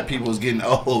persecuting black people is getting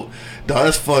old. Dog,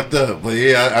 that's fucked up. But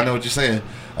yeah, I know what you're saying.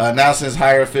 Now since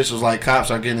higher officials like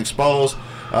cops are getting exposed,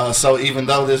 so even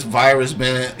though this virus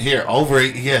been here over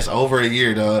a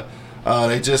year, dog.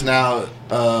 They just now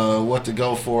want to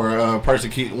go for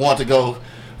persecuting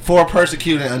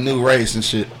a new race and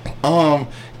shit.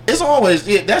 It's always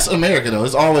that's America though.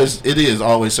 It is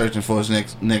always searching for its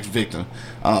next victim.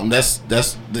 That's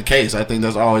the case. I think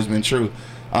that's always been true.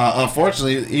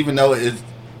 Unfortunately, even though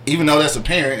that's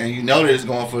apparent and you know that it's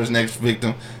going for its next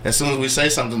victim, as soon as we say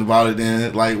something about it,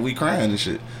 then like we crying and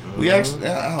shit. We actually,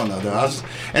 I don't know though.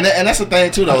 And that's the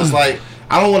thing too though. It's like.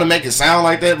 I don't want to make it sound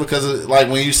like that because, like,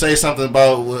 when you say something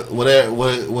about what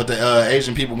the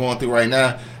Asian people going through right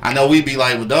now, I know we be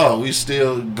like, well, dog, we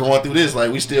still going through this, like,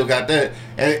 we still got that,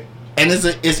 and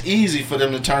it's easy for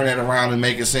them to turn that around and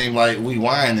make it seem like we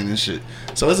whining and shit.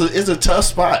 So it's a tough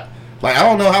spot. Like, I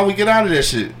don't know how we get out of that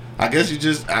shit. I guess you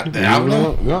just, I don't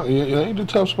know. Yeah, it ain't a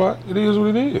tough spot. It is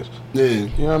what it is. Yeah. You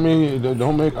know what I mean?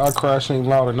 Don't make our cry seem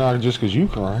louder now just because you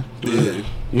crying. Yeah.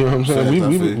 You know what I'm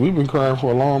saying? We've been crying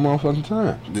for a long motherfucking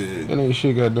time. Yeah. And ain't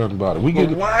shit got done about it. We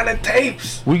get whining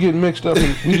tapes. We get mixed up.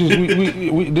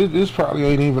 And this probably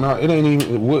ain't even our. It ain't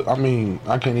even. I mean,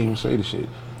 I can't even say the shit.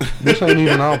 This ain't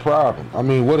even our problem. I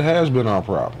mean, what has been our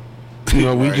problem? You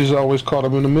know, we just always caught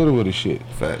up in the middle of the shit.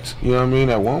 Facts. You know what I mean?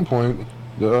 At one point.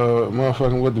 The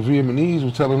motherfucking the Vietnamese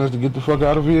was telling us to get the fuck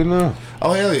out of Vietnam.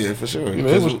 Oh hell yeah, for sure. You know,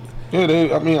 it was.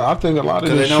 Yeah, I think a lot of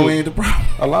this shit. We ain't the problem.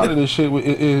 A lot of this shit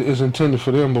is intended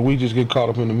for them, but we just get caught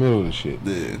up in the middle of the shit.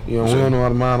 Yeah. You know, we don't know how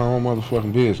to mind our own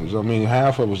motherfucking business. I mean,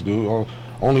 half of us do.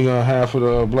 Only half of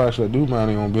the blacks that do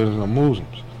mind their own business are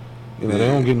Muslims. You know, they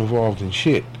don't get involved in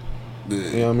shit. Yeah.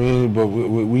 You know what I mean? But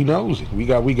we knows it. We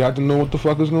got to know what the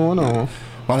fuck is going on.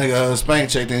 My nigga Spank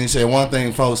checked in. He said one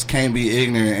thing folks can't be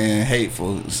ignorant and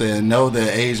hateful. Said know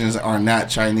that Asians are not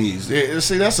Chinese. Yeah,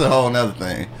 see, that's a whole nother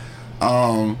thing.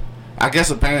 I guess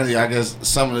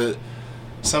some of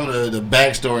the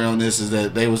backstory on this is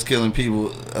that they was killing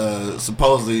people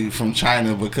supposedly from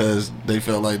China because they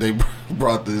felt like they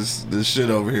brought this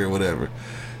shit over here or whatever.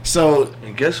 So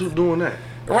and guess who's doing that?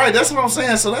 Right, that's what I'm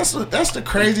saying. So that's the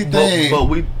crazy thing. But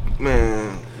we,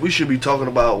 man, we should be talking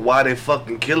about why they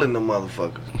fucking killing the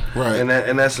motherfuckers. Right.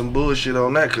 And that's some bullshit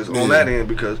on that, on that end,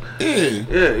 because you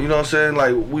know what I'm saying?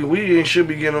 Like we ain't should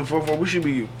be getting them for. We should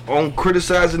be on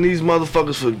criticizing these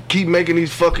motherfuckers for keep making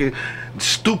these fucking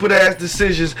stupid ass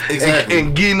decisions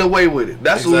and getting away with it.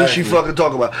 That's what we should fucking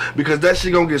talk about, because that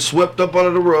shit gonna get swept up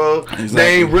under the rug.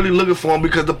 They ain't really looking for them,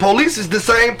 because the police is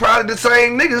probably the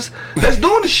same niggas that's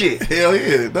doing the shit. Hell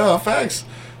yeah, no facts.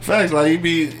 Like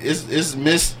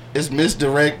it's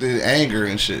misdirected anger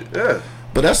and shit. Yeah.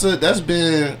 But that's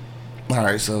been all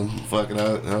right. So fuck it.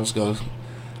 I was gonna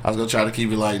try to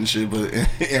keep it light and shit, but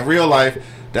in real life,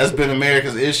 that's been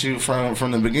America's issue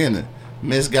from the beginning.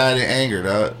 Misguided anger,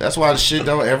 dog. That's why the shit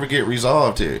don't ever get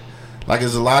resolved here. Like,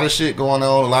 there's a lot of shit going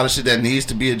on, a lot of shit that needs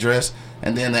to be addressed,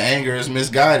 and then the anger is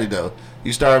misguided, though.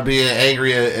 You start being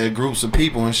angry at groups of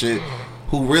people and shit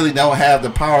who really don't have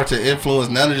the power to influence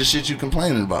none of the shit you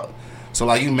complaining about. So,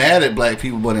 like, you mad at black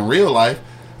people, but in real life,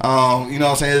 you know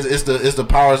what I'm saying, it's the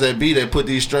powers that be that put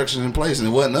these structures in place, and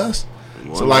it wasn't us.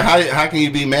 So, like, how can you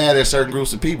be mad at certain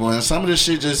groups of people? And some of this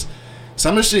shit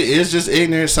is just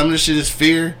ignorance, some of this shit is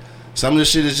fear. Some of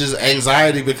this shit is just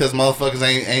anxiety because motherfuckers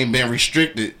ain't been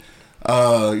restricted. You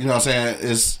know what I'm saying?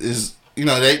 Is you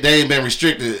know, they ain't been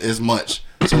restricted as much.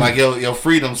 So like your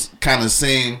freedoms kind of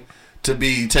seem to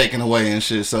be taken away and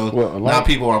shit. So now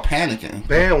people are panicking.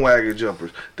 Bandwagon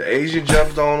jumpers. The Asian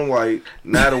jumped on the white.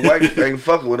 Now the whites ain't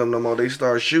fucking with them no more. They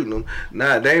start shooting them.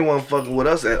 Now they ain't want fucking with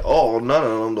us at all. None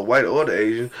of them, the white or the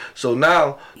Asian. So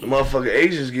now the motherfucking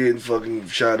Asians getting fucking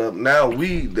shot up. Now the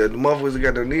motherfuckers that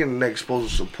got their knee in the neck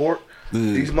supposed to support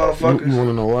these motherfuckers. You want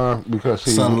to know why? Because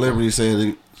Son of Liberty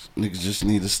said niggas just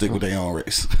need to stick with their own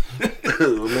race.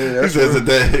 Man, he says it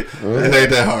ain't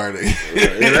that hard.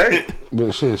 It ain't.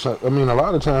 But shit, I mean, a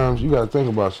lot of times you got to think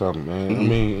about something, man. I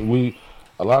mean,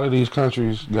 a lot of these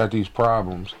countries got these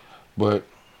problems,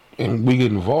 and we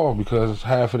get involved because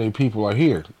half of their people are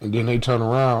here, and then they turn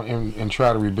around and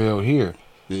try to rebel here,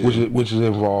 which is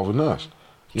involving us.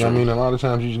 You know what I mean? A lot of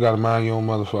times you just got to mind your own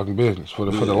motherfucking business. For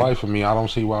the life of me, I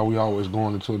don't see why we always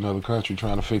going into another country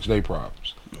trying to fix their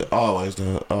problems. Always,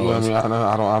 though. You know what I mean?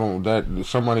 I don't. That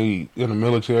somebody in the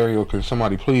military, or can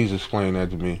somebody please explain that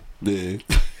to me? Yeah.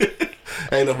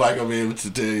 Ain't nobody gonna be able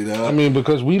to tell you that. I mean,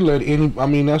 because we let any. I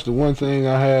mean, that's the one thing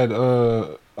I had.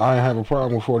 I didn't have a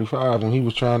problem with 45 when he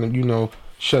was trying to, you know,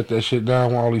 shut that shit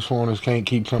down while all these foreigners can't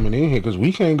keep coming in here, because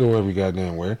we can't go every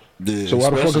goddamn where. Yeah, so why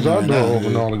the fuck is our door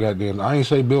open all the goddamn? I ain't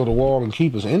say build a wall and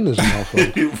keep us in this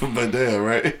motherfucker. But damn,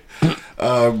 right?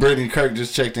 Brittany Kirk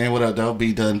just checked in. What up, though?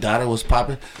 B Done Dada was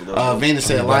popping. Venus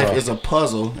said life is a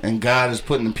puzzle and God is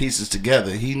putting the pieces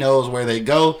together. He knows where they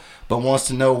go, but wants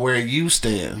to know where you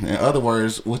stand. In other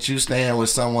words, would you stand with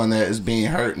someone that is being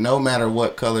hurt, no matter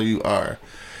what color you are?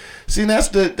 See, that's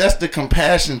the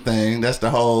compassion thing. That's the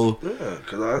whole. Yeah,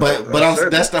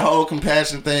 that's the whole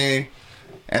compassion thing,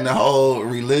 and the whole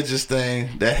religious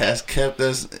thing that has kept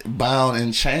us bound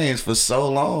in chains for so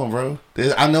long, bro.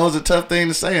 I know it's a tough thing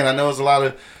to say, and I know it's a lot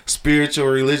of spiritual,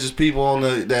 religious people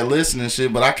on that listen and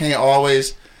shit. But I can't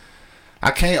always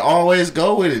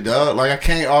go with it, dog. Like, I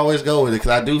can't always go with it,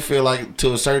 because I do feel like,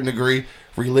 to a certain degree,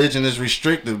 religion is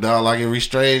restrictive, dog. Like, it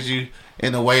restrains you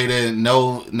in a way that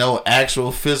no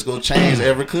actual physical change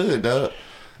ever could, dog.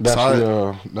 That's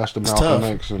the Malcolm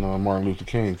X and Martin Luther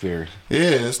King theory. Yeah,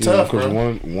 it's tough,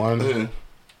 bro. Because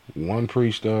one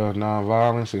preached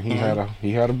nonviolence, and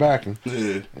he had a backing.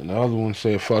 Yeah. And the other one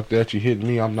said, "Fuck that! You hit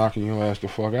me, I'm knocking your ass the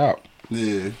fuck out."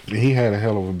 Yeah. And he had a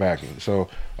hell of a backing. So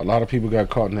a lot of people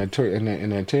got caught in that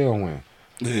tailwind.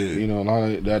 Yeah. You know, a lot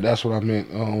of that's what I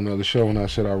meant on the show when I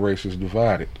said our race is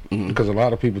divided. Mm-hmm. Because a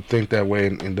lot of people think that way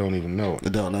and don't even know it. They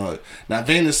don't know it. Now,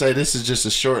 Venus say this is just a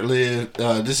short-lived.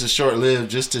 This is short-lived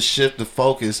just to shift the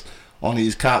focus on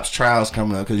these cops' trials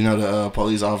coming up, because you know the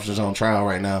police officers on trial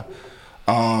right now.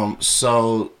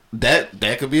 So that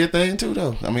could be a thing too,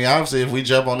 though. I mean, obviously, if we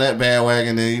jump on that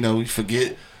bandwagon, then we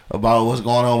forget about what's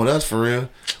going on with us for real.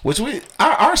 Which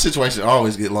our situation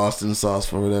always get lost in the sauce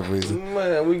for whatever reason.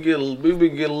 Man, we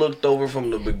been getting looked over from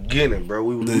the beginning, bro.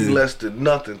 We less than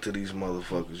nothing to these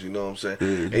motherfuckers, you know what I'm saying?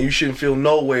 And you shouldn't feel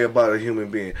no way about a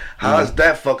human being. How is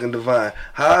that fucking divine?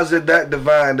 How is it that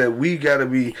divine that we gotta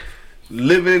be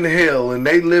living in hell and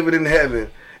they living in heaven,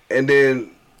 and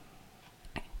then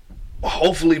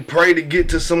hopefully pray to get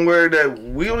to somewhere that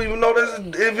we don't even know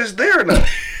if it's there or not?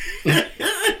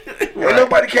 Ain't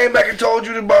nobody came back and told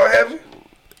you about heaven?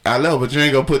 I know, but you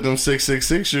ain't gonna put them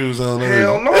 666 shoes on.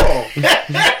 Hell no.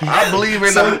 I believe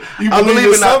in So, the. you I believe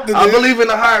in something, I then? believe in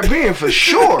the higher being for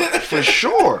sure, for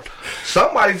sure.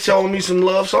 Somebody showing me some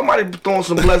love. Somebody throwing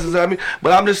some blessings at me.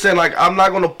 But I'm just saying, like, I'm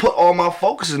not gonna put all my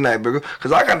focus in that, bigger,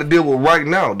 because I got to deal with right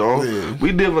now, dog. Yeah.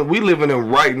 We living in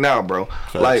right now, bro.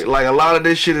 Like a lot of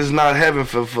this shit is not heaven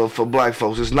for black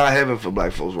folks. It's not heaven for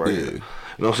black folks right Yeah. here.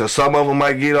 You know what I'm saying? Some of them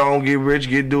might get on, get rich,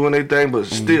 get doing their thing, but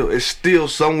still, it's still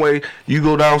some way you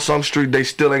go down some street, they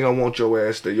still ain't gonna want your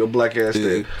ass there, your black ass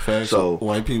there. Facts. So,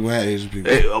 white people and Asian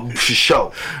people. for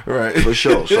sure. Right. For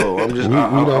sure. So, I'm just, We the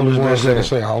I'm only just ones that saying.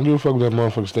 say, I don't give a fuck if that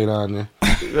motherfucker stay down there.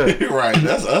 Right.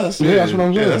 That's us. Yeah, that's what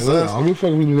I'm saying. Yeah, that's I us. don't give a fuck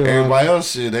if we do that. Everybody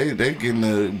else shit, they getting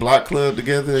the block club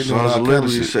together. They doing all Sons of kind of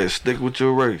Liberty shit. said, stick with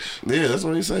your race. Yeah, that's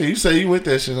what he say. You say you with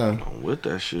that shit, huh? I'm with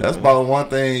that shit. That's man. about one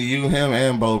thing you, him,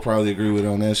 and Bo probably agree with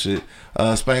on that shit.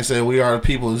 Spain said, we are the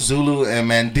people, Zulu and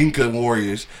Mandinka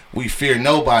warriors. We fear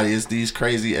nobody. It's these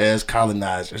crazy ass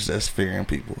colonizers that's fearing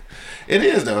people. It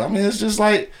is though. I mean, it's just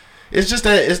like, it's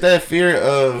that fear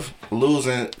of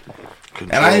losing.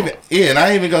 Control. And I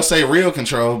ain't even gonna say real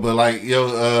control, but like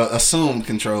assumed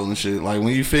control and shit. Like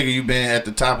when you figure you've been at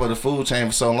the top of the food chain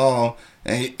for so long,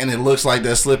 and it looks like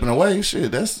that's slipping away,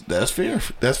 shit. That's fear.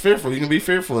 That's fearful. You can be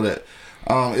fearful of that.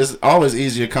 It's always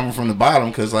easier coming from the bottom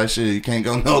because like shit, you can't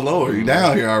go no lower. You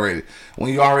down here already.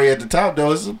 When you already at the top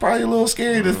though, it's probably a little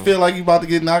scary to feel like you about to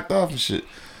get knocked off and shit.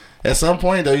 At some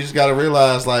point though, you just gotta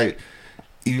realize like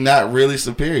you're not really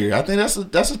superior. I think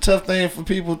that's a tough thing for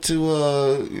people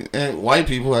to and white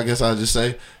people, I guess I'll just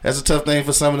say that's a tough thing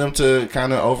for some of them to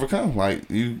kind of overcome. Like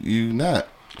you not.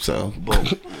 So,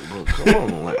 But come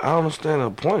on, like I don't understand the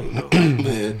point though.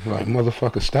 yeah. Like,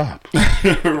 motherfucker, stop.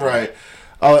 Right.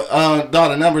 Dog,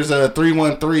 the number is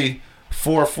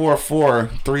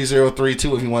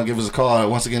 313-444-3032 if you want to give us a call.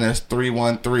 Once again, that's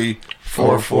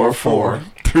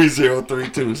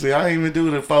 313-444-3032. See, I didn't even do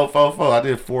the 444. I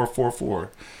did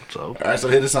 444. So, All right, so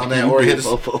hit us on that, or hit us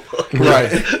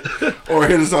right, or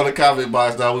hit us on the comment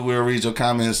box, dog. We will read your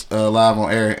comments live on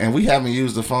air, and we haven't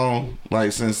used the phone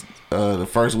like since the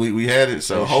first week we had it.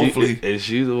 So hopefully,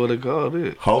 she's the one that called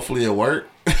it. hopefully it worked.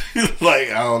 Like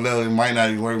I don't know, it might not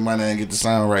even work. We might not even get the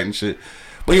sound right and shit.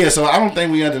 But yeah, so I don't think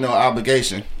we under no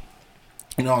obligation.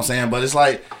 You know what I'm saying? But it's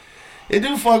like it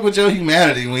do fuck with your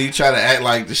humanity when you try to act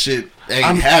like the shit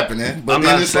ain't happening. But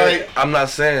then it's like I'm not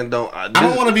saying don't. I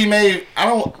don't want to be made. I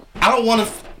don't want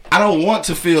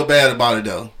to feel bad about it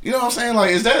though. You know what I'm saying?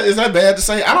 Like, is that bad to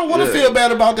say? I don't want to feel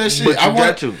bad about that shit. But you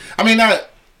got to. I mean,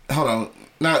 hold on.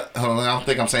 I don't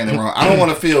think I'm saying it wrong. I don't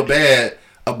want to feel bad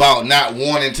about not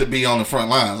wanting to be on the front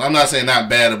lines. I'm not saying not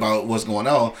bad about what's going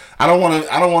on. I don't want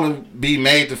to be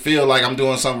made to feel like I'm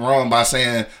doing something wrong by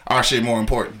saying our shit more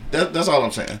important. That's all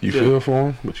I'm saying. You feel for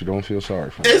him, but you don't feel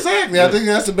sorry for him. Exactly. I think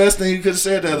that's the best thing you could have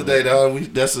said the other day, dog.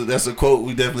 That's a quote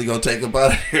we definitely gonna take up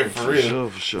out of here for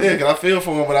real. For sure. Yeah, 'cause I feel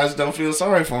for him, but I just don't feel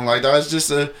sorry for him. Like, dog, it's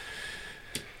just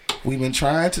we've been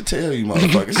trying to tell you,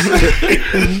 motherfuckers.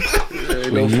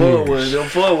 No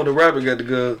fun when the rapper got the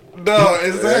gun. No,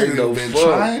 exactly. Ain't no We've been fun.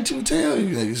 trying to tell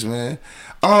you niggas, man.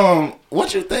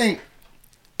 What you think?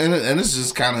 And this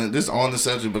is kind of this on the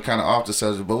subject, but kind of off the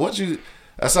subject. But what you,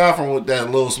 aside from what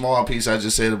that little small piece I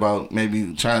just said about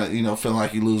maybe trying to, feeling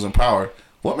like you losing power,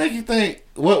 what make you think?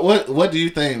 What do you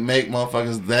think make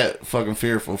motherfuckers that fucking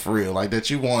fearful for real? Like that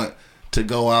you want to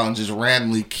go out and just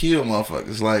randomly kill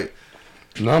motherfuckers? Like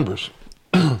Numbers.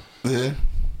 yeah,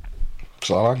 That's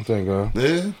all I can think of.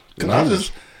 yeah.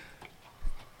 Numbers.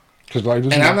 Cause like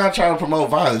this, And I'm not trying to promote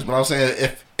violence, but I'm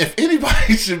saying if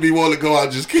anybody should be willing to go out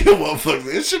and just kill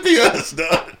motherfuckers, it should be us,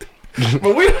 dog.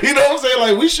 But we, you know what I'm saying?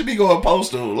 Like we should be going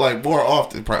postal like more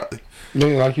often, probably.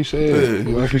 man, like you said,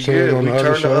 Yeah. like you said on we the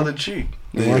other turn show, the other cheek.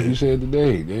 and like you said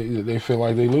today, they feel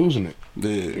like they losing it.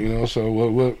 Yeah, So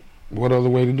what other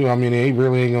way to do? I mean,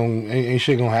 ain't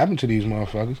shit gonna happen to these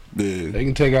motherfuckers. yeah, They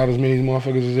can take out as many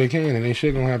motherfuckers as they can, and ain't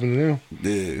shit gonna happen to them.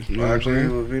 yeah, You know I what I'm agree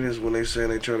saying? with Venus when they saying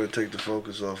they trying to take the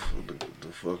focus off of the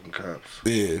fucking cops.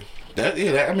 yeah.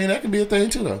 I mean, that could be a thing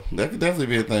too, though. That could definitely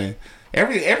be a thing.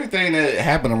 Everything that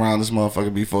happened around this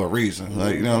motherfucker be for a reason.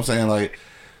 Like, you know what I'm saying? Like,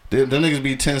 the niggas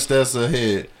be 10 steps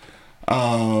ahead.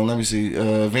 Let me see.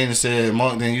 Venus said,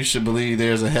 Monk, then you should believe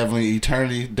there's a heavenly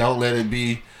eternity. Don't let it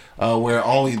be where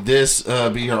only this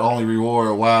be your only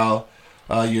reward while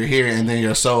you're here, and then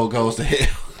your soul goes to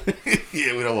hell.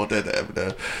 Yeah, we don't want that to happen,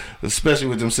 though. Especially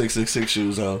with them 666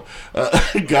 shoes on.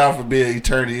 God forbid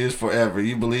eternity is forever.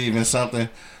 You believe in something,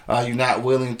 you're not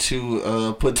willing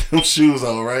to put them shoes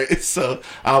on, right? So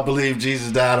I believe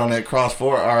Jesus died on that cross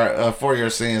for your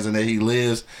sins, and that He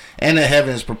lives, and that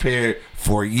heaven is prepared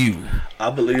for you.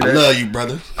 I believe that. I love you,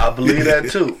 brother. I believe that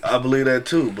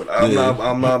too. But I'm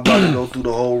not about to go through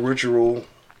the whole ritual.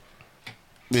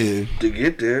 Yeah. To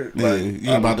get there. Yeah. Like,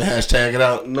 You about to hashtag it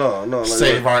out? No. Like,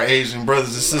 Save our Asian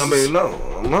brothers and sisters. I mean, no,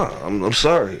 I'm not. I'm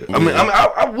sorry. I mean,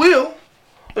 I will.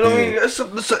 You know what I mean? It's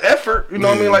an effort. You know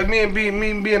what I mean? Like me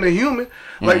being a human.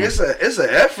 Like it's an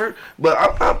effort. But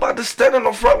I'm not about to stand on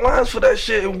the front lines for that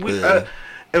shit.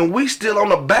 And we still on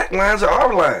the back lines of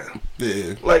our line.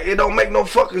 Yeah. Like it don't make no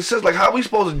fucking sense. Like how we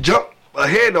supposed to jump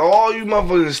ahead of all you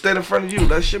motherfuckers and stand in front of you?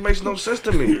 That shit makes no sense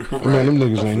to me. Man, them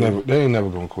niggas ain't never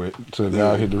gonna quit till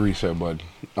God hit the reset button.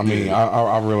 I mean,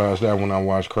 I realized that when I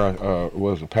watched Christ, what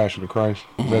was it, Passion of Christ?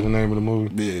 Is that the name of the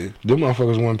movie? Yeah. Them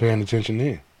motherfuckers wasn't paying attention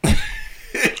then.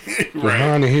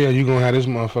 Behind the hill, you gonna have this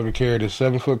motherfucker carry this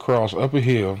 7-foot cross up a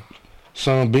hill,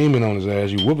 sun beaming on his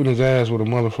ass, you whooping his ass with a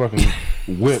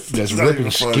motherfucking whip that's ripping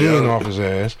skin off his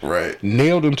ass. Right.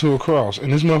 Nailed him to a cross,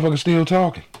 and this motherfucker still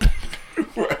talking.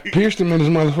 Right. Pierced him in his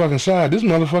motherfucking side. This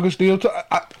motherfucker still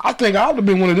I think I would have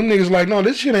been one of them niggas like, no,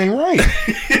 this shit ain't right.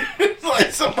 It's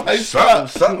like something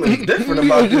is different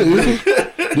about this.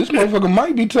 This motherfucker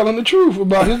might be telling the truth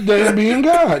about his dad being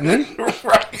God, nigga.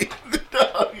 Right.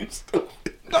 No, you stupid.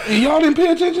 Y'all didn't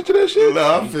pay attention to that shit?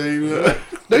 No, I feel you.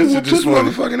 They whooped his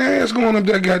motherfucking ass going up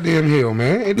that goddamn hill,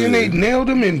 man. And then they nailed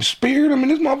him and speared him, and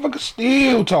this motherfucker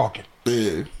still talking.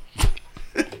 Yeah.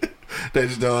 They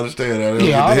just don't understand that.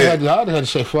 Yeah, I'd have had to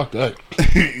say, fuck that.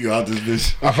 You out this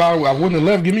bitch. If I wouldn't have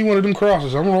left, give me one of them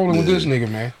crosses. I'm rolling with this nigga,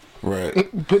 man. Right.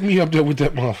 Put me up there with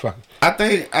that motherfucker. I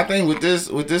think with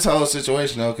this whole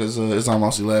situation though, because it's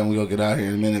almost 11, we gonna get out here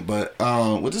in a minute. But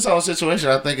with this whole situation,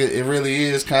 I think it really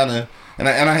is kind of, and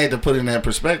I hate to put it in that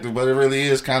perspective, but it really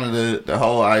is kind of the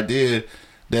whole idea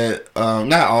that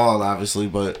not all obviously,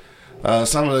 but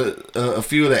some of a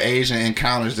few of the Asian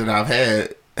encounters that I've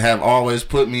had have always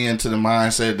put me into the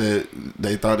mindset that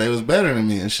they thought they was better than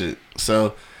me and shit.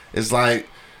 So it's like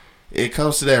it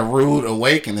comes to that rude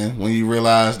awakening when you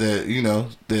realize that, you know,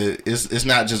 that it's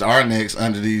not just our necks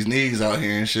under these knees out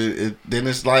here and shit. Then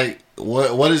it's like,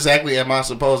 what exactly am I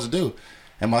supposed to do?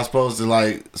 Am I supposed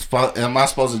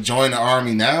to join the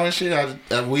army now and shit?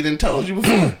 We didn't told you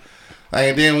before. Like,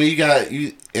 and then when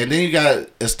you got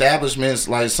establishments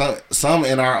like some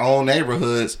in our own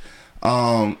neighborhoods.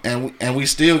 And we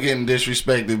still getting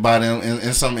disrespected by them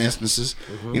in some instances.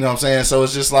 Mm-hmm. You know what I'm saying? So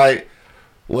it's just like,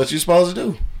 what you supposed to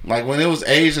do? Like when it was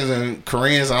Asians and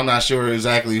Koreans, I'm not sure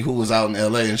exactly who was out in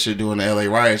LA and shit doing the LA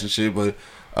riots and shit, but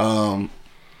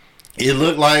it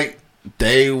looked like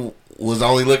they was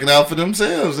only looking out for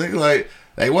themselves.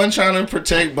 They wasn't trying to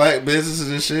protect black businesses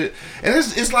and shit. And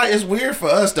it's like, it's weird for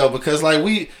us though, because like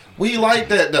we like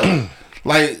that though.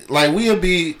 like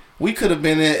we could have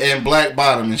been in Black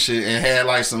Bottom and shit and had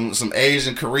like some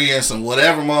Asian, Korean, some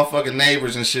whatever motherfucking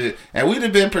neighbors and shit, and we'd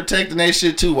have been protecting their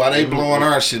shit too while they blowing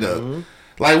our shit up. Mm-hmm.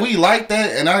 Like we like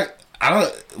that, and I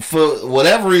don't, for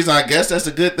whatever reason, I guess that's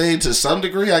a good thing to some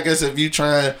degree. I guess if you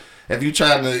trying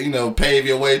to, you know, pave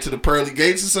your way to the pearly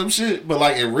gates or some shit, but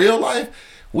like in real life,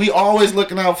 we always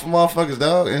looking out for motherfuckers,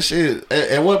 dog, and shit.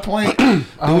 At what point do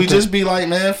we just be like,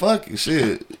 man, fuck it,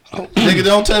 shit, nigga,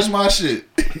 don't touch my shit?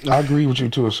 I agree with you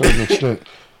to a certain extent,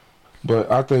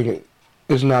 but I think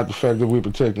it's not the fact that we're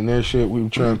protecting their shit. We're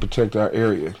trying to protect our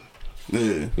area. Yeah,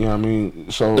 you know what I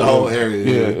mean. So the whole area.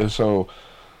 Yeah, and so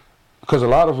because a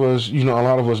lot of us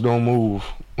don't move.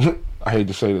 I hate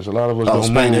to say this. A lot of us don't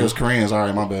Spain, move. There's Koreans. All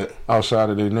right, my bad. Outside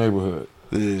of their neighborhood.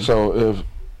 Yeah. So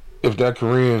if that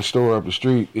Korean store up the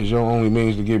street is your only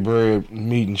means to get bread,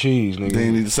 meat, and cheese, nigga, then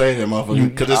you need to say that motherfucker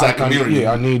because it's our community.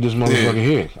 I need this motherfucker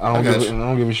here. I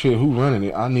don't give a shit who running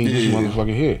it. I need this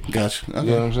motherfucker here. Gotcha. Okay. You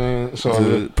know what I'm saying?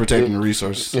 So protecting the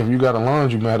resources. If you got a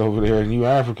laundromat over there and you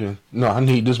African, no, I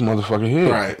need this motherfucker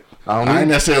here. Right. I ain't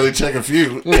necessarily check a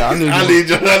few. Yeah, I need this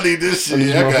shit. I need this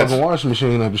motherfucking washing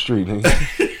machine up the street,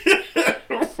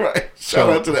 nigga. Right. Shout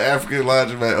out to the African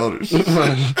laundromat owners.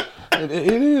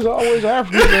 It is always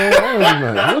African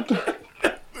laundromat. What the?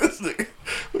 This nigga,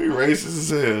 we racist as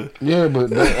hell. Yeah,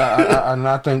 but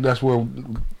I think that's where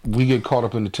we get caught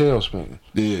up in the tailspin.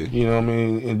 Yeah. You know what I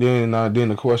mean? And then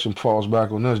the question falls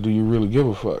back on us: do you really give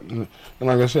a fuck? And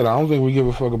like I said, I don't think we give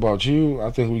a fuck about you.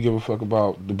 I think we give a fuck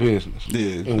about the business.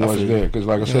 Yeah. And what's there. Because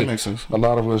like I said, makes sense. A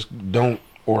lot of us don't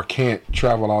or can't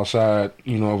travel outside,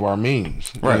 you know, of our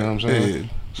means. Right. You know what I'm saying? Yeah.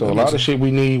 So a lot of shit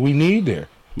we need there.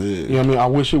 Yeah. You know what I mean? I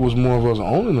wish it was more of us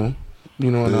owning them.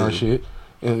 in our shit.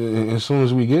 And as soon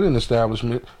as we get an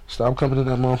establishment, stop coming to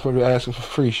that motherfucker asking for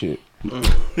free shit. My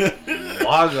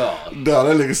God. No,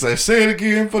 that nigga say it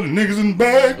again for the niggas in the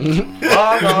back.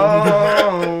 My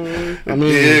God. I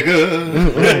mean, nigga.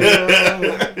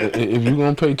 if you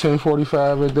gonna pay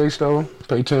 $10.45 at they store,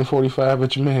 pay $10.45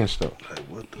 at your man's store. Like,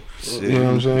 what the Shit. You know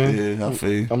what I'm saying? Yeah, I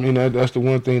feel you. I mean, that's the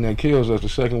one thing that kills us. The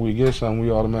second we get something, we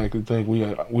automatically think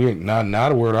we're not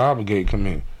the word obligate come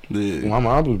in. Yeah. Well, I'm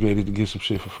obligated to get some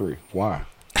shit for free. Why?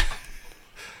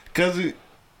 Cause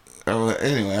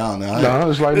anyway, I don't know. No,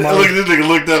 it's like Look at this nigga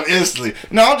looked up instantly.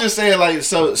 No, I'm just saying like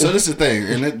so this is the thing,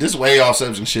 and this way off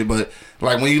subject and shit, but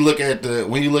like when you look at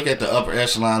the upper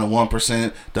echelon of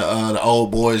 1%, the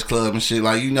old boys club and shit,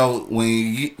 like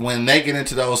when they get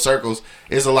into those circles,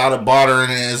 it's a lot of bartering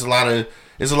and it's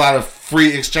a lot of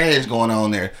free exchange going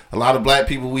on there. A lot of black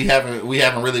people we haven't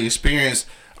really experienced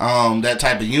that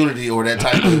type of unity or that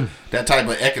type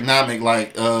of economic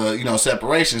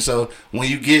separation. So when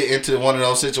you get into one of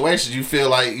those situations, you feel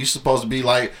like you're supposed to be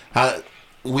like how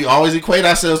we always equate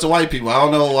ourselves to white people. I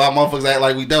don't know why motherfuckers act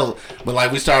like we don't, but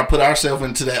like we start to put ourselves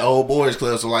into that old boys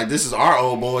club. So like this is our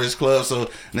old boys club. So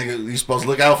nigga, you supposed to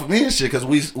look out for me and shit because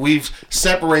we've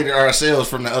separated ourselves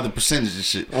from the other percentage and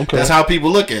shit. Okay. That's how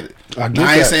people look at it. I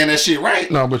ain't saying that shit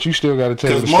right. No, but you still got to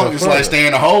take it. Because motherfuckers like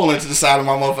staying a hole into the side of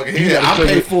my motherfucking head. I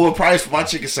pay full price for my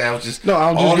chicken sandwiches. No,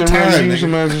 I'm all just the getting ready time, to use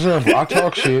them nigga. as an example. I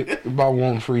talk shit about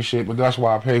wanting free shit, but that's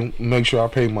why I make sure I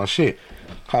pay my shit.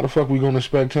 How the fuck we gonna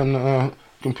expect him to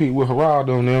compete with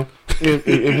Geraldo now if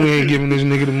we ain't giving this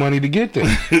nigga the money to get there?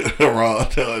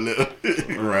 Right.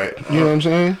 You know what I'm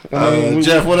saying?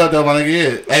 Jeff, what up, though, my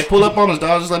nigga? Yeah. Hey, pull up on us,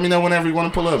 dog. Just let me know whenever you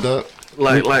want to pull up, dog.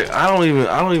 Like I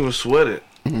don't even sweat it.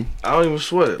 Mm-hmm. I don't even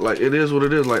sweat it. Like it is what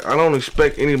it is. Like I don't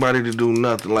expect anybody to do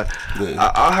nothing. Like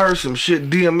Yeah. I heard some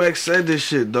shit. DMX said this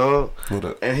shit, dog. What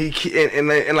up?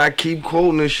 And I keep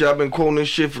quoting this shit. I've been quoting this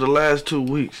shit for the last 2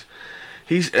 weeks.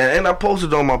 And I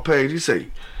posted on my page. He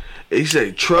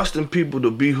say trusting people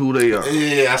to be who they are.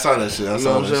 Yeah, I saw that shit. You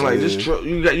know what I'm saying? Like just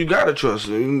you gotta trust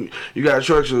them. You gotta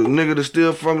trust a nigga to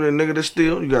steal from you, the nigga to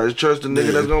steal. You gotta trust the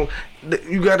nigga that's gonna.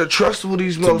 You gotta trust who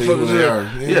these motherfuckers are.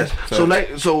 Yeah.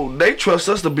 Yes. So they trust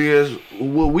us to be as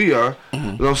what we are. You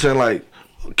know what I'm saying? Like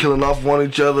killing off one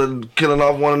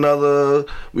another.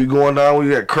 We going down. We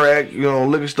got crack. You know,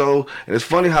 liquor store. And it's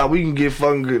funny how we can get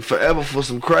fucking forever for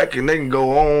some crack, and they can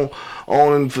go on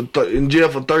in jail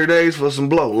for 30 days for some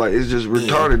blow. Like it's just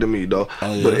retarded to me, though.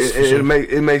 Oh, yeah, but sure.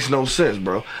 it makes no sense,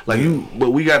 bro. Like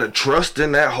but we gotta trust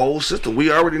in that whole system.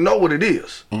 We already know what it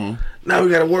is. Mm-hmm. Now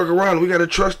we gotta work around. We gotta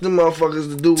trust them motherfuckers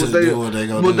to do what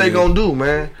they gonna do,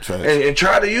 man. And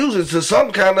try to use it to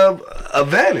some kind of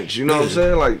advantage. You know what I'm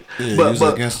saying? Like,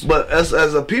 but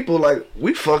as a people, like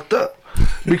we fucked up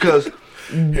because.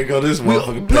 Here go this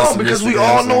motherfucker. No, because we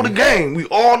all know the game. We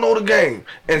all know the game.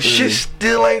 And shit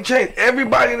still ain't changed.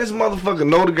 Everybody in this motherfucker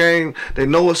know the game. They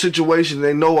know a situation.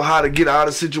 They know how to get out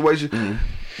of situation.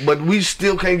 But we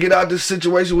still can't get out of this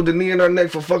situation with the knee in our neck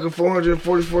for fucking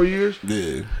 444 years.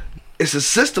 Yeah. It's a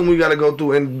system we gotta go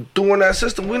through. And doing that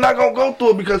system, we're not gonna go through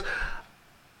it because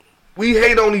we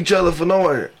hate on each other for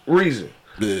no reason.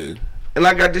 Yeah. And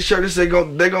I got this shirt that say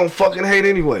they gonna fucking hate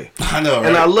anyway. I know, right?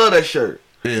 And I love that shirt.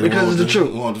 Yeah, because it's the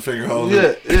truth. Want to figure holes.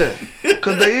 Yeah.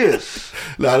 Because they is.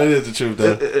 Nah, that is the truth,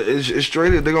 though. It's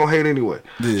straight. They're gonna hate anyway.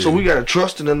 Yeah. So we gotta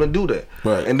trust in them to do that.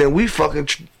 Right. And then we fucking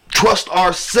trust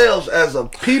ourselves as a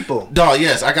people. Dog,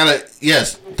 yes.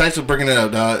 Thanks for bringing it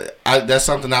up, dog. That's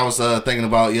something I was thinking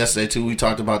about yesterday too. We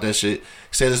talked about that shit. He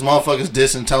said this motherfucker's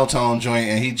dissing Tone joint,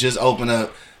 and he just opened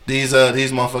up. These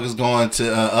motherfuckers going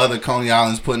to other Coney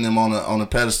Islands, putting them on a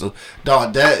pedestal.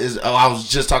 Dog, that is. I was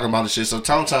just talking about the shit. So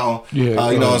Tone, you know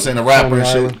what I'm saying, the rapper and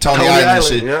shit, Tony Island and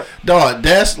shit. Yeah. Dog,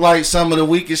 that's like some of the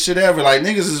weakest shit ever. Like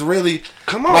niggas is really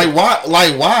come on.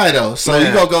 Why though? So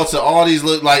you gonna go to all these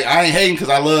like I ain't hating because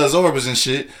I love Zorbas and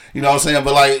shit. You know what I'm saying?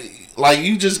 But like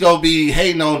you just go be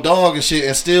hating on Dog and shit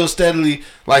and still steadily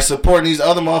like supporting these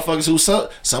other motherfuckers who some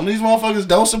of these motherfuckers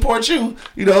don't support you.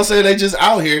 You know what I'm saying? They just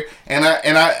out here. And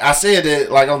I said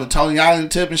that like on the Tony Island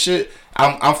tip and shit,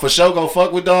 I'm for sure gonna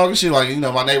fuck with Dog and shit. Like, you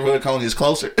know, my neighborhood Coney is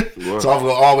closer. So I'm gonna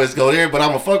always go there, but I'm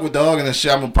gonna fuck with Dog and then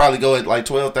shit I'm gonna probably go at like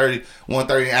 12:30,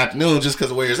 1:30 in the afternoon just cause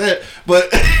of where it's at.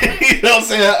 But you know what I'm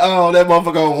saying? That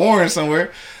motherfucker on Warren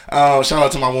somewhere. Shout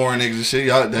out to my Warren niggas and shit.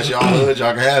 Y'all, that's y'all hood.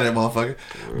 Y'all can have that motherfucker.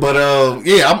 But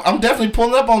yeah, I'm definitely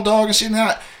pulling up on Dog and shit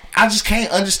now. I just can't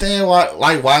understand why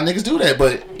niggas do that.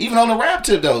 But even on the rap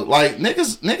tip though, like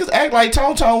niggas act like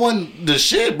Tone wasn't the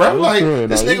shit, bro. Like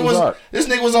this nigga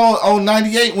was on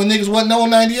 98 when niggas wasn't on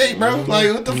 98, bro.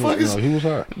 Like what the fuck is? He was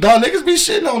hot. Dog, niggas be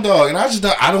shitting on dog, and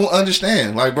I don't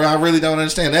understand. Like, bro, I really don't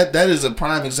understand. That is a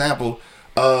prime example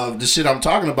of the shit I'm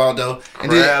talking about though. And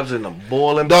crabs in a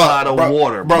boiling pot of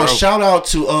water, bro. Shout out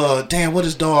to damn, what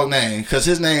is dog name? Cause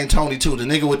his name Tony too. The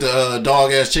nigga with the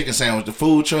dog ass chicken sandwich, the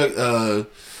food truck.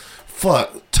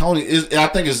 Fuck, Tony is. I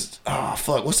think it's. Oh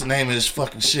fuck, what's the name of this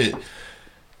fucking shit?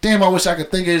 Damn, I wish I could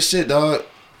think of this shit, dog.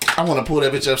 I want to pull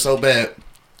that bitch up so bad.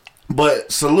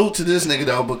 But salute to this nigga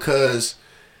though, because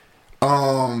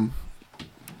damn,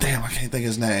 I can't think of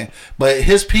his name. But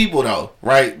his people though,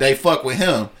 right? They fuck with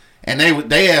him, and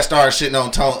they had started shitting on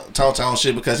Tone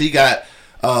shit because he got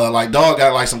like dog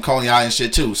got like some Coney Island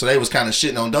shit too. So they was kind of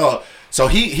shitting on dog. So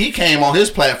he came on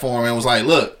his platform and was like,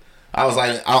 look. I was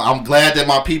like, I'm glad that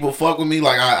my people fuck with me.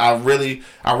 Like, I really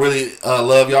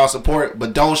love y'all support,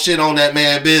 but don't shit on that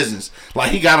man business.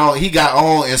 Like, he got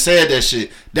on and said that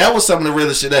shit. That was some of the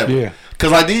realest shit ever. Yeah.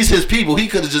 Cause like these his people, he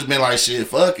could have just been like, shit,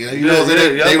 fuck it. You know,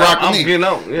 they rock with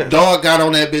me. Yeah. Dog got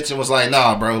on that bitch and was like,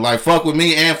 nah, bro, like fuck with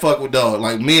me and fuck with dog.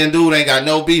 Like me and dude ain't got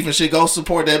no beef and shit. Go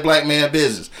support that black man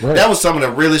business. Right. That was some of the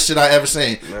realest shit I ever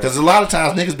seen. Right. Cause a lot of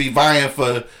times niggas be vying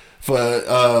for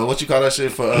what you call that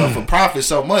shit for profit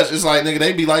so much. It's like nigga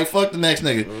they be like fuck the next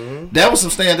nigga. Mm-hmm. That was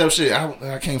some stand up shit.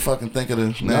 I can't fucking think of the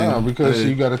name. Nah, because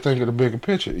you got to think of the bigger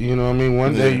picture. You know what I mean?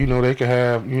 One day you know they could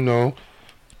have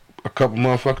a couple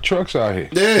motherfucking trucks out here.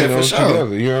 Yeah, for sure.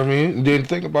 Together, you know what I mean? And then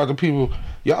think about the people.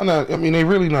 Y'all not. I mean, they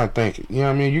really not thinking. You know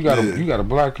what I mean? You got a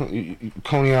black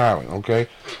Coney Island. Okay,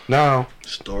 now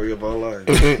story of our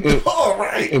life. All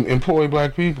right. Employ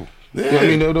black people. Yeah. I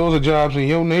mean, those are jobs in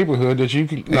your neighborhood that you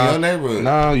can. Your neighborhood.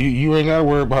 Now you ain't got to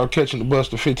worry about catching the bus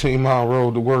the 15-mile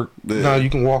road to work. Yeah. Now you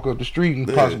can walk up the street and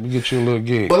possibly get you a little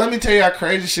gig. But let me tell you how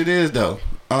crazy shit is though.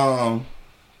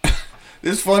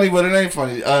 It's funny, but it ain't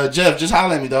funny. Jeff, just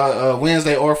holler at me, dog.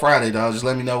 Wednesday or Friday, dog. Just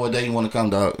let me know what day you want to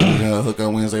come, dog. Hook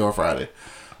up Wednesday or Friday.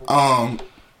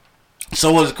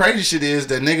 So what's crazy shit is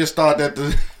that niggas thought that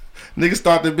the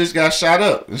bitch got shot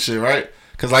up and shit, right?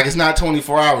 Cause like it's not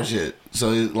 24 hours yet. So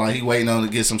like he waiting on to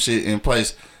get some shit in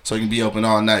place so he can be open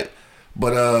all night.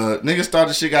 But niggas thought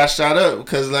the shit got shot up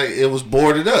because like it was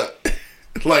boarded up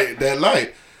like that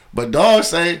night. But dog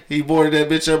say he boarded that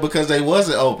bitch up because they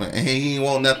wasn't open and he ain't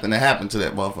want nothing to happen to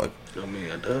that motherfucker. I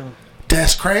mean, I do.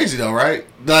 That's crazy though, right?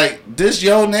 Like this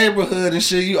your neighborhood and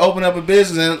shit. You open up a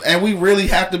business and we really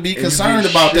have to be concerned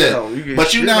about that.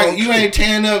 But you ain't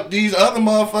tearing up these other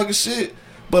motherfuckers shit.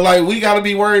 But like we gotta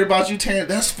be worried about you tearing.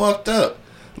 That's fucked up.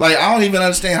 Like I don't even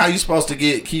understand how you supposed to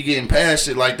keep getting past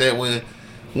shit like that when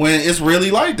it's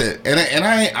really like that.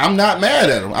 And I'm not mad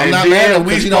at him. I'm not mad at him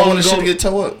because you don't want the shit to get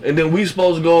tore up. And then we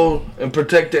supposed to go and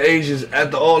protect the Asians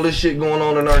after all this shit going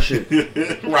on in our shit.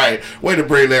 Right. Way to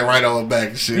bring that right on back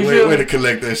and shit. Way to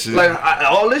collect that shit. Like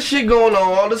all this shit going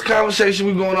on, all this conversation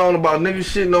we going on about niggas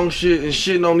shitting on shit and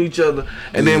shitting on each other,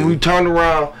 and then we turn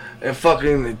around and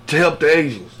fucking to help the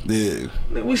Asians. Yeah.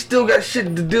 We still got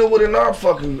shit to deal with in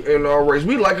our race.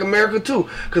 We like America too,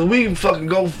 cause we fucking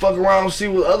go fuck around and see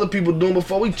what other people doing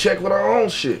before we check with our own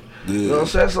shit. Yeah. You know what I'm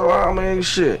saying? So I mean,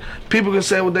 shit. People can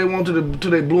say what they want to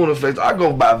they blue in the face. I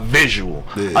go by visual.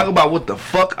 Yeah. I go by what the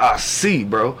fuck I see,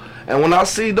 bro. And when I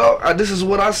see, dog, this is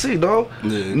what I see, dog.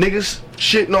 Yeah. Niggas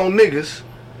shitting on niggas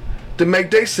to make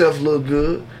theyself look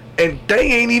good, and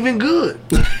they ain't even good.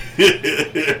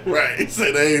 Right,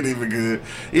 so they ain't even good.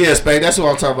 Yeah, Spade, that's what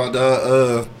I'm talking about,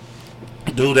 dog.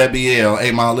 Dude that BL,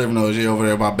 8 Mile Living Nose, over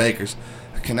there by Baker's.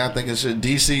 I cannot think of shit.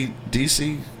 DC.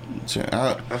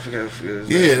 I forgot.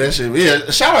 Yeah, that shit.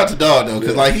 Yeah, shout out to dog though,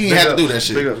 cause like he ain't had to do that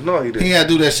shit. No, he didn't. He ain't had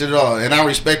to do that shit at all, and I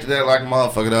respected that like a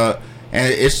motherfucker, dog.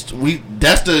 And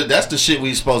that's the shit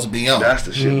we supposed to be on. That's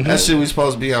the shit. Mm-hmm. That shit we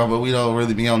supposed to be on, but we don't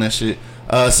really be on that shit.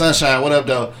 Sunshine, what up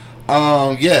though?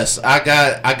 Yes, I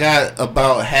got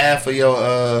about half of your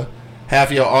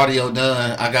audio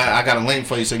done. I got a link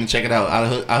for you so you can check it out.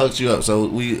 I hooked you up, so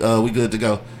we good to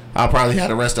go. I'll probably have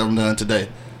the rest of them done today.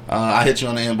 I hit you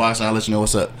on the inbox and I'll let you know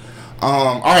what's up.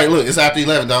 All right, look, it's after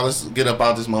 11, dog. Let's get up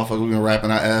out this motherfucker. We've been rapping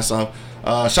our ass off.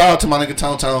 Shout out to my nigga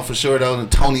Tone for sure though.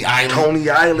 Tony Island. Tony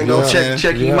Island. Go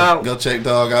check him out. Go check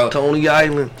dog out. Tony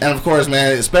Island. And of course,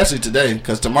 man, especially today,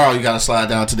 because tomorrow you gotta slide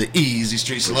down to the Easy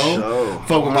Street Saloon. Sure.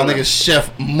 Fuck with my nigga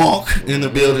Chef Monk in the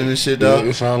building and shit, dog.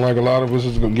 Yeah, it sounds like a lot of us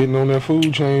is getting on that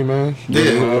food chain, man. Yeah,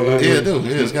 dude.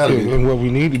 Yeah, it's gotta be. And what we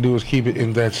need to do is keep it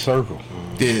in that circle.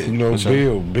 Yeah, You know,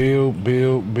 build.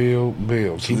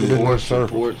 Keep it in that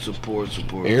circle. Support.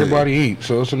 Everybody eat,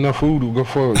 so it's enough food to go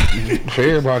for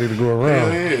everybody to go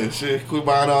around. Yeah, shit. Quit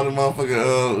buying all the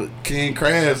motherfucking king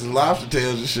crabs and lobster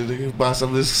tails and shit. They can buy some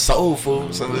of this soul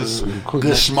food, some of this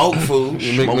good smoke food.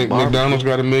 McDonald's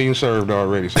got 1 million served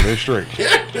already, so they straight.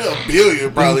 $1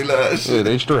 billion probably not. Yeah,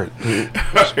 they straight.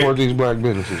 Support these black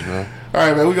businesses, man. All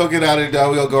right, man. We gonna get out of here,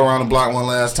 dog. We gonna go around the block one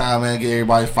last time, man. Get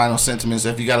everybody's final sentiments.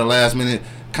 If you got a last minute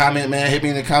comment, man, hit me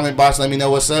in the comment box. Let me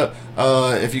know what's up.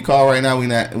 If you call right now, we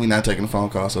not taking a phone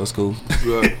call, so it's cool.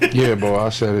 Right. Yeah, boy, I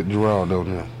said it, Geraldo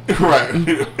now. Right.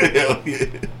 Hell yeah.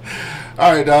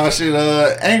 All right, dog. Shit.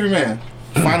 Angry man.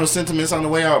 Final sentiments on the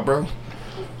way out, bro.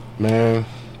 Man,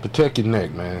 protect your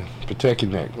neck, man. Protect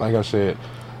your neck. Like I said,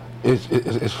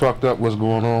 it's fucked up what's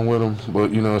going on with them,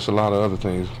 but you know, it's a lot of other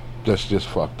things that's just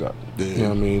fucked up. Yeah. You know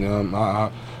what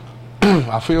I mean?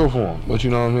 I feel for them, but you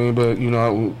know what I mean. But you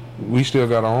know, we still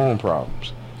got our own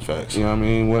problems. Facts. You know what I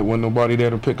mean? When nobody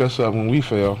there to pick us up when we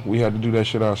fell, we had to do that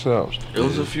shit ourselves. There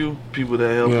was a few people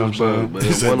that helped us, but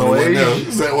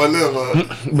it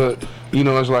wasn't But you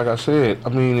know, it's like I said. I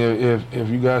mean, if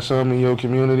you got something in your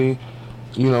community,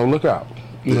 you know, look out.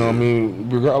 You know what I mean?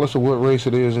 Regardless of what race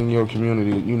it is in your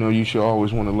community, you know, you should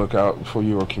always want to look out for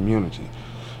your community.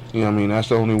 You know what I mean? That's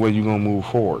the only way you're going to move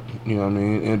forward. You know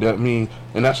what I mean?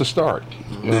 And that's a start.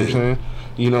 You know what I'm saying?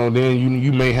 You know, then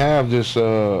you may have this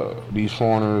these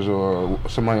foreigners or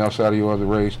somebody outside of your other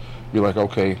race be like,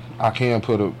 okay, I can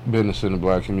put a business in the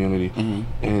black community and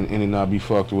it not be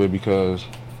fucked with because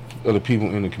of the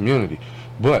people in the community.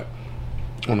 But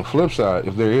on the flip side,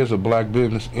 if there is a black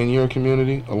business in your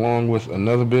community along with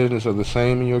another business of the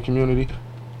same in your community,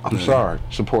 I'm sorry,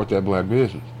 support that black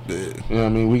business. Yeah. You know what I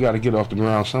mean? We got to get off the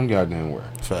ground some goddamn where.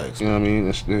 Facts. You know what I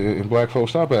mean? And black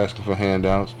folks, stop asking for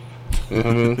handouts. You know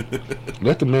what I mean?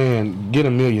 Let the man get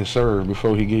 1 million served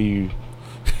before he give you.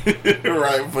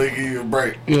 Right, before he give you a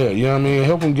break. Yeah, you know what I mean?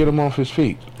 Help him get him off his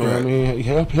feet. You know what I mean?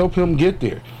 Help him get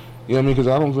there. You know what I mean? Because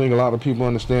I don't think a lot of people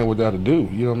understand what that'll do.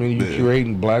 You know what I mean? You're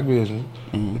creating black business,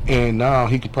 and now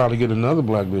he could probably get another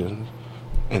black business.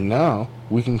 And now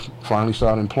we can finally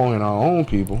start employing our own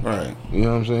people. Right. You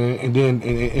know what I'm saying? And then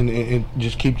and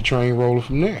just keep the train rolling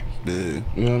from there. Yeah.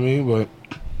 You know what I mean? But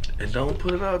and don't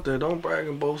put it out there. Don't brag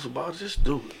and boast about it. Just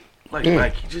do it. Like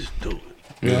Nike, just do it.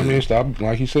 You know what I mean? Stop,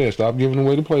 like he said, stop giving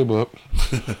away the playbook.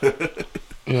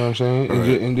 You know what I'm saying?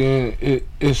 Right. And then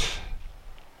it's.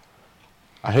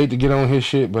 I hate to get on his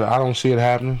shit, but I don't see it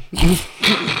happening.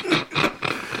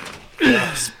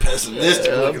 It's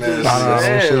pessimistic looking at I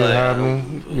don't see it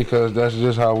happening because that's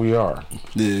just how we are.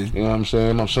 Yeah. You know what I'm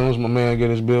saying? As soon as my man get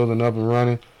his building up and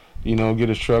running, you know, get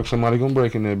his truck, somebody gonna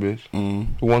break in that bitch.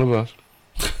 One of us.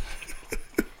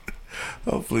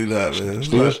 Hopefully not, man.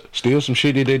 Steal some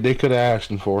shit they could have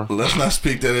asked him for. Let's not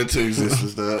speak that into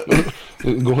existence, dog.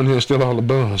 Go in there and steal all the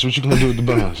buns. What you gonna do with the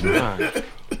buns?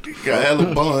 Got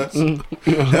hella buns.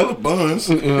 Hella buns.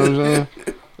 You know what I'm saying?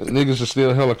 Niggas will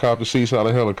steal helicopter seats out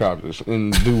of helicopters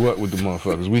and do what with the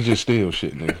motherfuckers? We just steal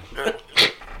shit, nigga.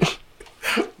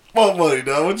 More money,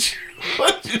 dog.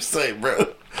 What you say,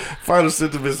 bro? Final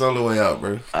sentiments on the way out,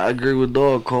 bro. I agree with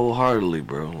Dog cold-heartedly,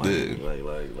 bro. Like,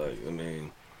 I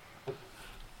mean,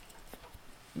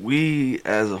 we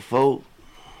as a folk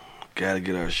gotta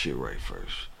get our shit right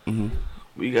first.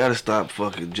 We gotta stop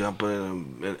fucking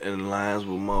jumping in lines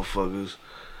with motherfuckers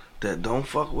that don't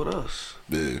fuck with us.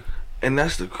 Yeah. And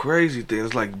that's the crazy thing.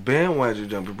 It's like bandwagon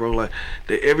jumping, bro. Like,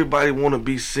 that everybody want to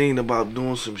be seen about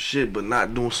doing some shit, but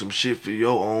not doing some shit for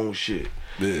your own shit.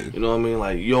 Yeah. You know what I mean?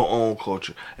 Like, your own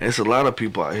culture. And it's a lot of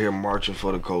people out here marching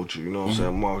for the culture. You know what I'm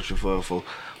saying? Marching for the folks.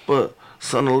 But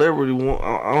Son of Liberty,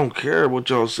 I don't care what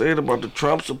y'all saying about the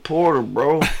Trump supporter,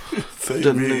 bro. So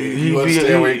you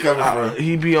understand where he coming from.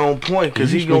 He be on point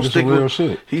because he gonna stick with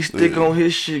shit. He stick on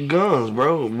his shit guns,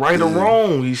 bro. Right or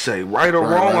wrong, he say. Right or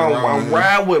wrong, I'm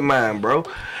ride with mine, bro.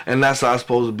 And that's how it's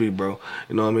supposed to be, bro.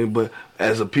 You know what I mean? But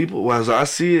as a people, as I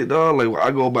see it, dog, like I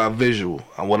go by visual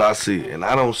on what I see, and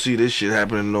I don't see this shit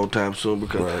happening no time soon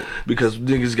because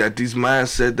niggas got these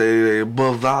mindset they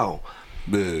above thou.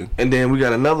 Yeah. And then we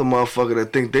got another motherfucker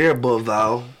that think they're above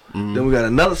thou. Then we got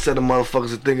another set of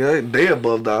motherfuckers that think they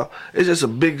above thou. It's just a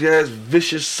big ass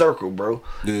vicious circle, bro.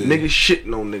 Yeah. Niggas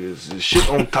shitting on niggas. Shit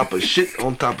on top of shit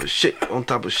on top of shit on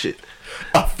top of shit.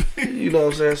 You know what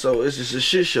I'm saying? So it's just a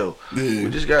shit show. Yeah. We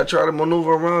just gotta try to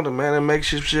maneuver around it, man, and make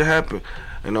shit happen.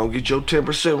 And don't get your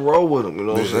 10% roll with them. You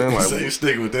know what I'm saying? Like, so you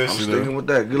sticking with that I'm shit? I'm sticking with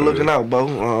that. Good looking out,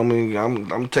 bro. I mean,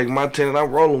 I'm taking my 10 and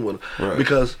I'm rolling with it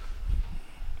because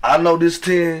I know this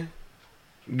 10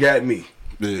 got me.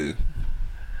 Yeah.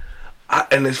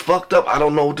 And it's fucked up. I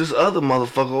don't know what this other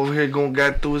motherfucker over here gonna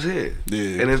get through his head.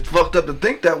 Yeah. And it's fucked up to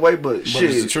think that way, but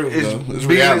shit, it's the truth, though. It's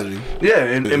being reality.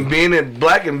 And being in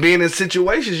black and being in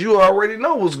situations you already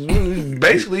know was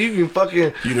basically you can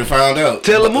fucking You done found out.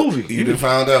 tell a movie. You done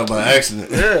found out by accident.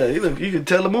 Yeah, you can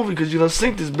tell a movie because you done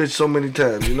seen this bitch so many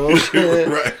times. You know what I'm saying?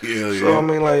 Right. Yeah. So I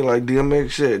mean, like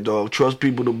DMX said, dog, trust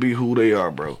people to be who they are,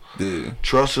 bro. Yeah.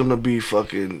 Trust them to be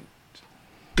fucking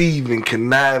thieving,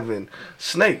 conniving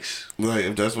snakes. Like,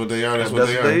 if that's what they are, that's If what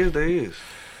they are. They is.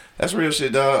 That's real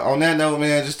shit, dog. On that note,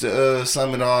 man, just to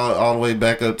sum it all the way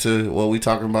back up to what we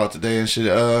talking about today and shit.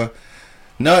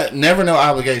 Never no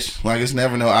obligation. Like, it's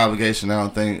never no obligation, I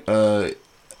don't think.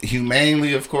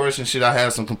 Humanely, of course, and shit, I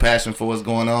have some compassion for what's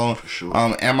going on. For sure.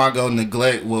 Am I gonna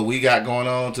neglect what we got going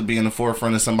on to be in the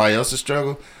forefront of somebody else's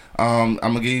struggle? I'm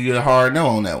gonna give you a hard no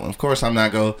on that one. Of course, I'm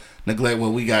not gonna neglect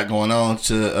what we got going on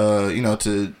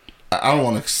to I don't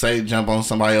want to say jump on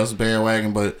somebody else's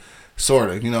bandwagon, but sort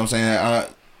of, you know what I'm saying?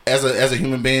 As a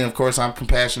human being, of course, I'm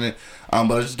compassionate,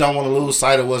 but I just don't want to lose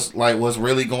sight of what's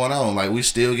really going on. Like, we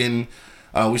still getting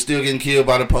killed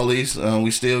by the police.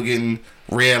 We still getting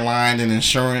redlined in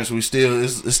insurance.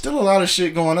 It's still a lot of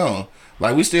shit going on.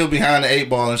 Like, we still behind the 8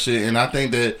 ball and shit. And I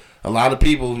think that a lot of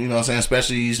people, you know what I'm saying,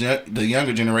 especially the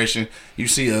younger generation, you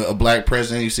see a black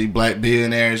president, you see black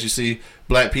billionaires, you see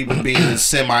black people being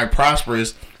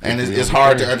semi-prosperous, and it's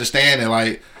hard to understand it.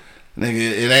 Like,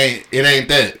 nigga, it ain't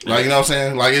that. Like, you know what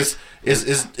I'm saying? Like, it's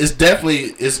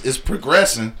definitely it's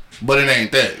progressing, but it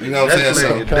ain't that. You know what I'm saying?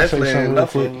 So, Can I say something real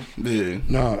quick? yeah.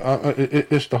 No,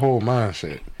 it's the whole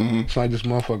mindset. Mm-hmm. It's like this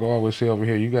motherfucker always say over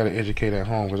here, you got to educate at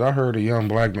home. Because I heard a young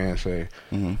black man say,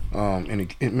 and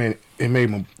it made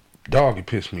my dog, it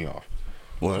pissed me off.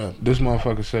 What up? This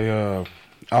motherfucker say,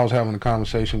 I was having a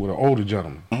conversation with an older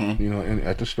gentleman, you know,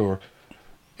 at the store,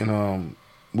 and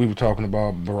we were talking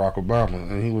about Barack Obama,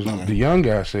 and he was the young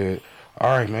guy said,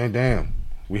 "All right, man, damn,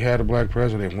 we had a black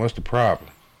president. What's the problem?"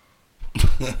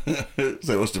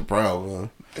 So what's the problem?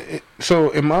 So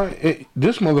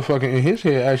this motherfucker in his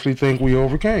head actually think we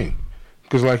overcame.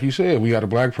 Because like you said, we got a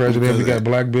black president, we got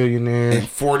black billionaires. In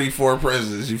 44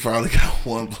 presidents, you probably got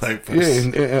one black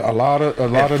person. Yeah, and a lot of the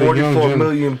young 44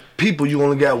 million people, you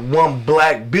only got one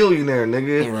black billionaire,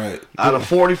 nigga. Right. Out of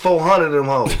 4,400 of them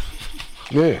hoes.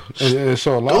 Yeah. And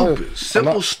so a lot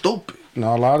Stupid.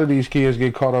 Now, a lot of these kids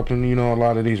get caught up in, you know, a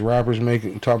lot of these rappers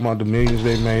talking about the millions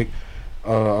they make.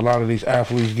 A lot of these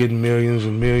athletes getting millions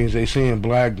and millions. They seeing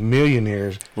black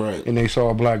millionaires, right? And they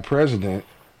saw a black president.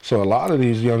 So a lot of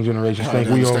these young generations think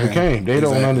we overcame. They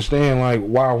don't understand, like,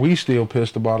 why we still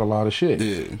pissed about a lot of shit.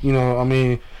 Yeah. You know, I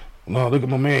mean, no, look at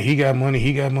my man. He got money.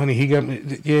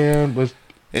 Yeah, but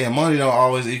yeah, money don't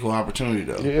always equal opportunity,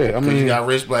 though. Yeah, I mean, you got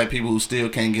rich black people who still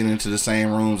can't get into the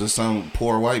same rooms as some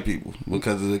poor white people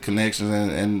because of the connections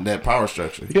and that power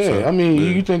structure. Yeah, so, I mean, yeah.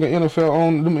 You think them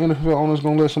NFL owners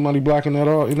gonna let somebody black in that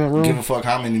room? Give a fuck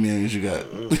how many millions you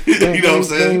got. You know what I'm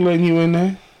saying? They ain't letting you in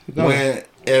there. No. When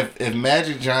if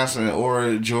Magic Johnson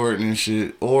or Jordan and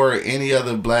shit or any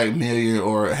other black million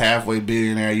or halfway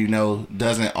billionaire you know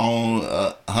doesn't own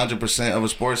 100% of a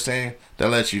sports team, that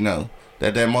lets you know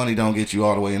that money don't get you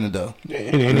all the way in the door.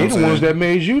 And they're the ones that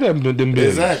made you them billions.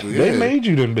 Exactly. They made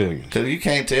you them billions. Cause you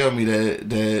can't tell me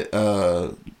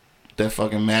that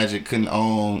fucking Magic couldn't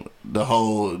own the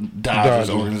whole Dodgers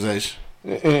organization.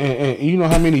 And you know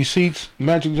how many seats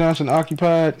Magic Johnson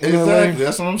occupied in Exactly, LA?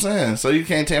 that's what I'm saying. So you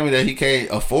can't tell me that he can't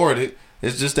afford it.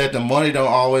 It's just that the money don't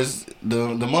always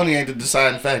the money ain't the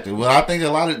deciding factor. Well, I think a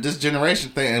lot of this generation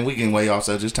thing, and we can way off,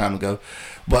 so it's just time to go.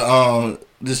 But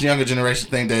this younger generation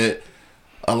think that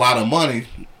a lot of money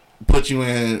put you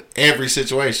in every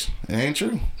situation. It ain't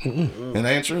true. Mm-hmm. It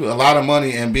ain't true. A lot of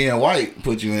money and being white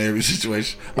put you in every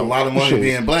situation. A lot of money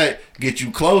being black get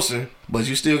you closer, but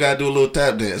you still gotta do a little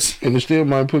tap dance. And it still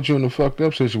might put you in a fucked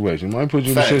up situation. It might put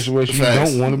you in a situation you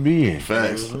don't want to be in.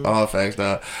 Facts. Mm-hmm. All facts,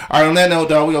 dog. All right, on that note,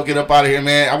 dog, we gonna get up out of here,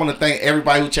 man. I want to thank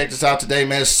everybody who checked us out today,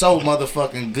 man. It's so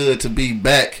motherfucking good to be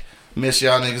back. Miss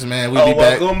y'all niggas, man. We be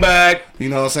back. Welcome back. You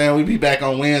know what I'm saying? We be back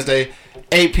on Wednesday,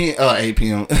 8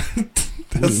 p.m.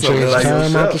 That's so like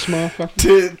time out this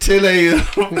motherfucker. 10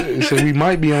 a.m. So we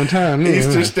might be on time now.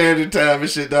 Eastern Standard Time and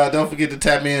shit, dog. Don't forget to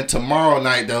tap in tomorrow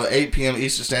night, though, 8 p.m.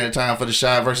 Eastern Standard Time for the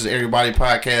Shy vs. Everybody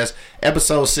podcast,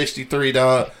 episode 63,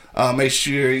 dog. Make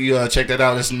sure you check that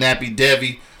out. It's Nappy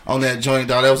Devi on that joint,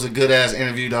 dog. That was a good-ass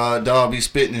interview, dog. Dog be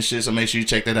spitting and shit, so make sure you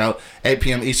check that out, 8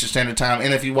 p.m. Eastern Standard Time.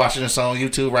 And if you're watching this on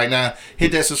YouTube right now,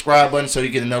 hit that subscribe button so you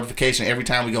get a notification every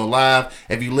time we go live.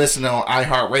 If you listen on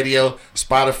iHeartRadio,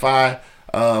 Spotify,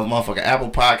 motherfucking Apple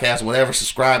Podcasts, whatever,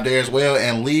 subscribe there as well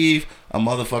and leave a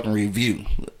motherfucking review.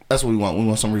 That's what we want. We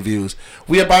want some reviews.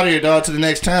 We up out of here, dog. To the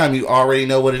next time, you already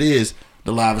know what it is.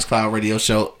 The Live is Cloud radio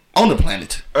show on the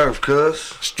planet Earth, cuz.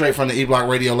 straight from the E-Block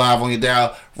Radio live on your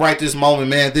dial. Right this moment,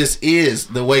 man. This is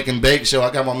the Wake and Bake show.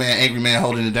 I got my man Angry Man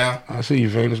holding it down. I see you,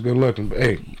 Venus. Good looking.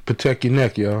 Hey, protect your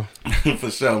neck, y'all.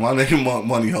 For sure. My nigga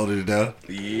Money holding it down.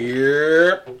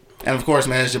 Yep. And of course,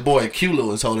 man, it's your boy Q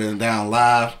Lewis holding it down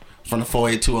live from the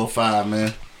 48205,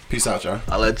 man. Peace out, y'all.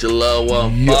 I let your love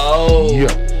one fall.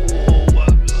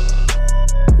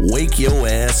 Wake your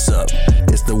ass up.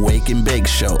 It's the Wake and Bake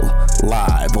Show,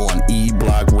 live on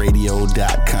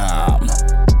eblockradio.com.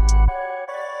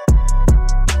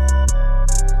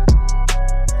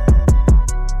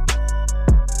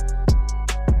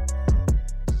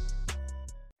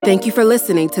 Thank you for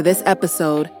listening to this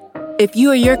episode. If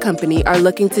you or your company are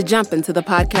looking to jump into the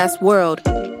podcast world,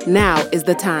 now is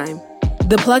the time.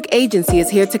 The Plug Agency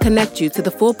is here to connect you to the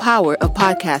full power of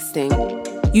podcasting.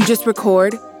 You just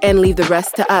record and leave the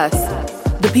rest to us.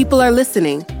 The people are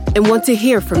listening and want to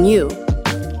hear from you.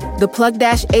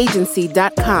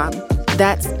 Theplug-agency.com.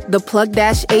 That's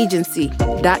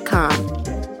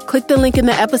theplug-agency.com. Click the link in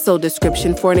the episode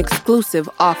description for an exclusive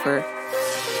offer.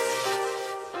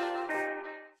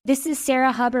 This is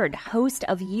Sarah Hubbard, host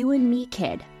of You and Me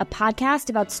Kid, a podcast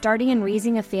about starting and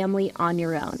raising a family on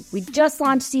your own. We just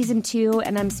launched season 2,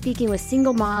 and I'm speaking with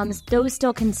single moms, those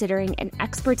still considering, and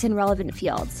experts in relevant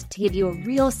fields to give you a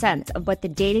real sense of what the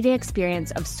day-to-day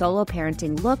experience of solo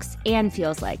parenting looks and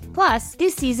feels like. Plus,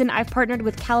 this season, I've partnered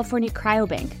with California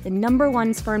Cryobank, the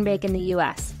 #1 sperm bank in the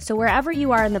U.S. So wherever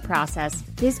you are in the process,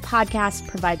 this podcast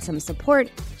provides some support,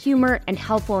 humor, and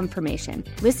helpful information.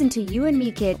 Listen to You and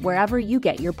Me Kid wherever you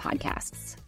get your podcasts.